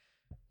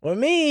 With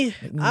me,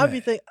 I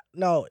be think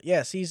no.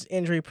 Yes, he's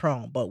injury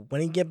prone, but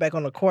when he get back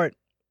on the court,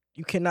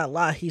 you cannot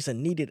lie. He's a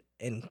needed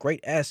and great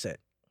asset.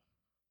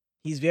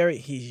 He's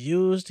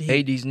used.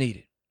 AD's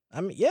needed. I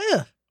mean,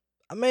 yeah.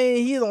 I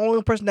mean, he's the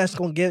only person that's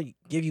gonna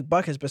give you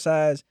buckets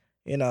besides,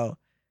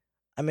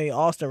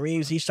 Austin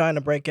Reeves. He's trying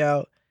to break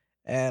out,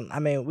 and I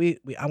mean,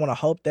 I want to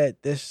hope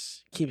that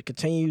this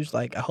continues.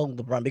 Like, I hope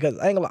LeBron, because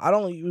I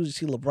don't usually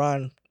see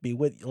LeBron be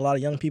with a lot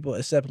of young people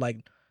except like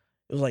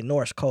it was like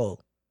Norris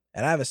Cole,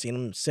 and I haven't seen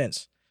him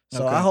since.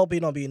 So I hope he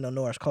don't be no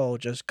Norris Cole.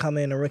 Just come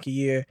in a rookie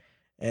year,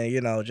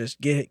 and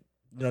just get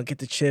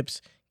the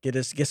chips,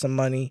 get some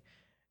money,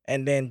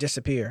 and then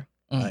disappear.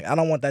 Like, I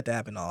don't want that to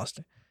happen to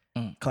Austin.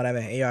 Call that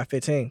man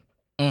AR-15.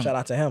 Shout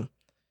out to him.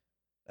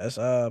 That's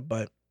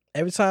but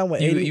every time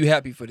when you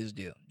happy for this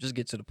deal? Just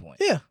get to the point.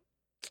 Yeah.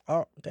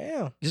 Oh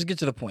damn. Just get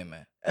to the point,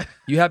 man.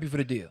 You happy for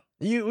the deal?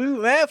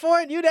 You mad for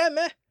it? You that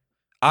man?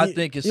 I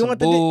think it's some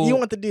bull. You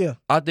want the deal?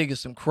 I think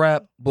it's some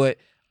crap, but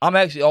I'm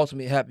actually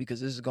ultimately happy because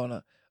this is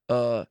gonna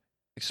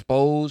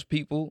expose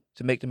people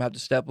to make them have to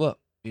step up.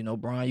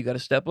 Brian, you got to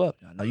step up.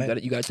 I know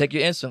you got to take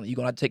your insulin. You're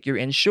gonna have to take your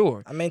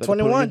Ensure. I mean,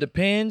 21. It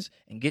depends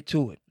and get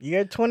to it.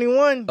 You're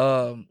 21.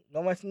 No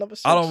number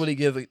 6. I don't really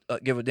give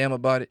a damn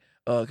about it.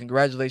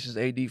 Congratulations,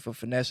 AD, for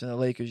finessing the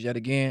Lakers yet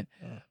again.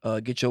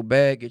 Get your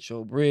bag, get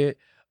your bread.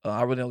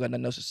 I really don't got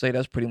nothing else to say.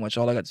 That's pretty much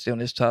all I got to say on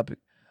this topic.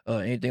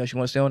 Anything else you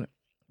want to say on it?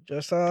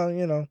 Just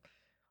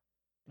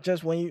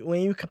just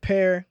when you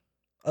compare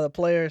other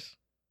players,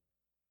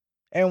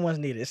 everyone's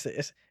needed.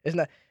 It's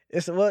not.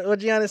 It's what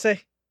Giannis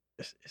say.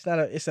 It's not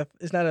a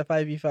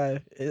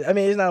 5v5. I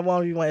mean, it's not a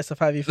 1v1. It's a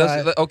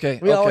 5v5. Okay.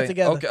 We all work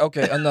together.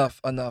 Okay.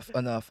 Enough.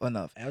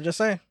 I'm just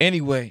saying.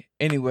 Anyway,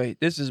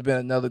 this has been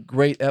another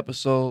great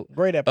episode.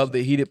 Of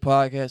the Heated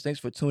Podcast. Thanks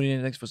for tuning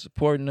in. Thanks for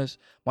supporting us.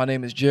 My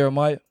name is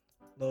Jeremiah.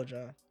 Lil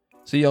John.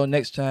 See y'all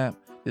next time.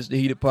 This is the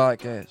Heated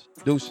Podcast.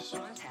 Deuces.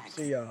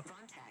 See y'all.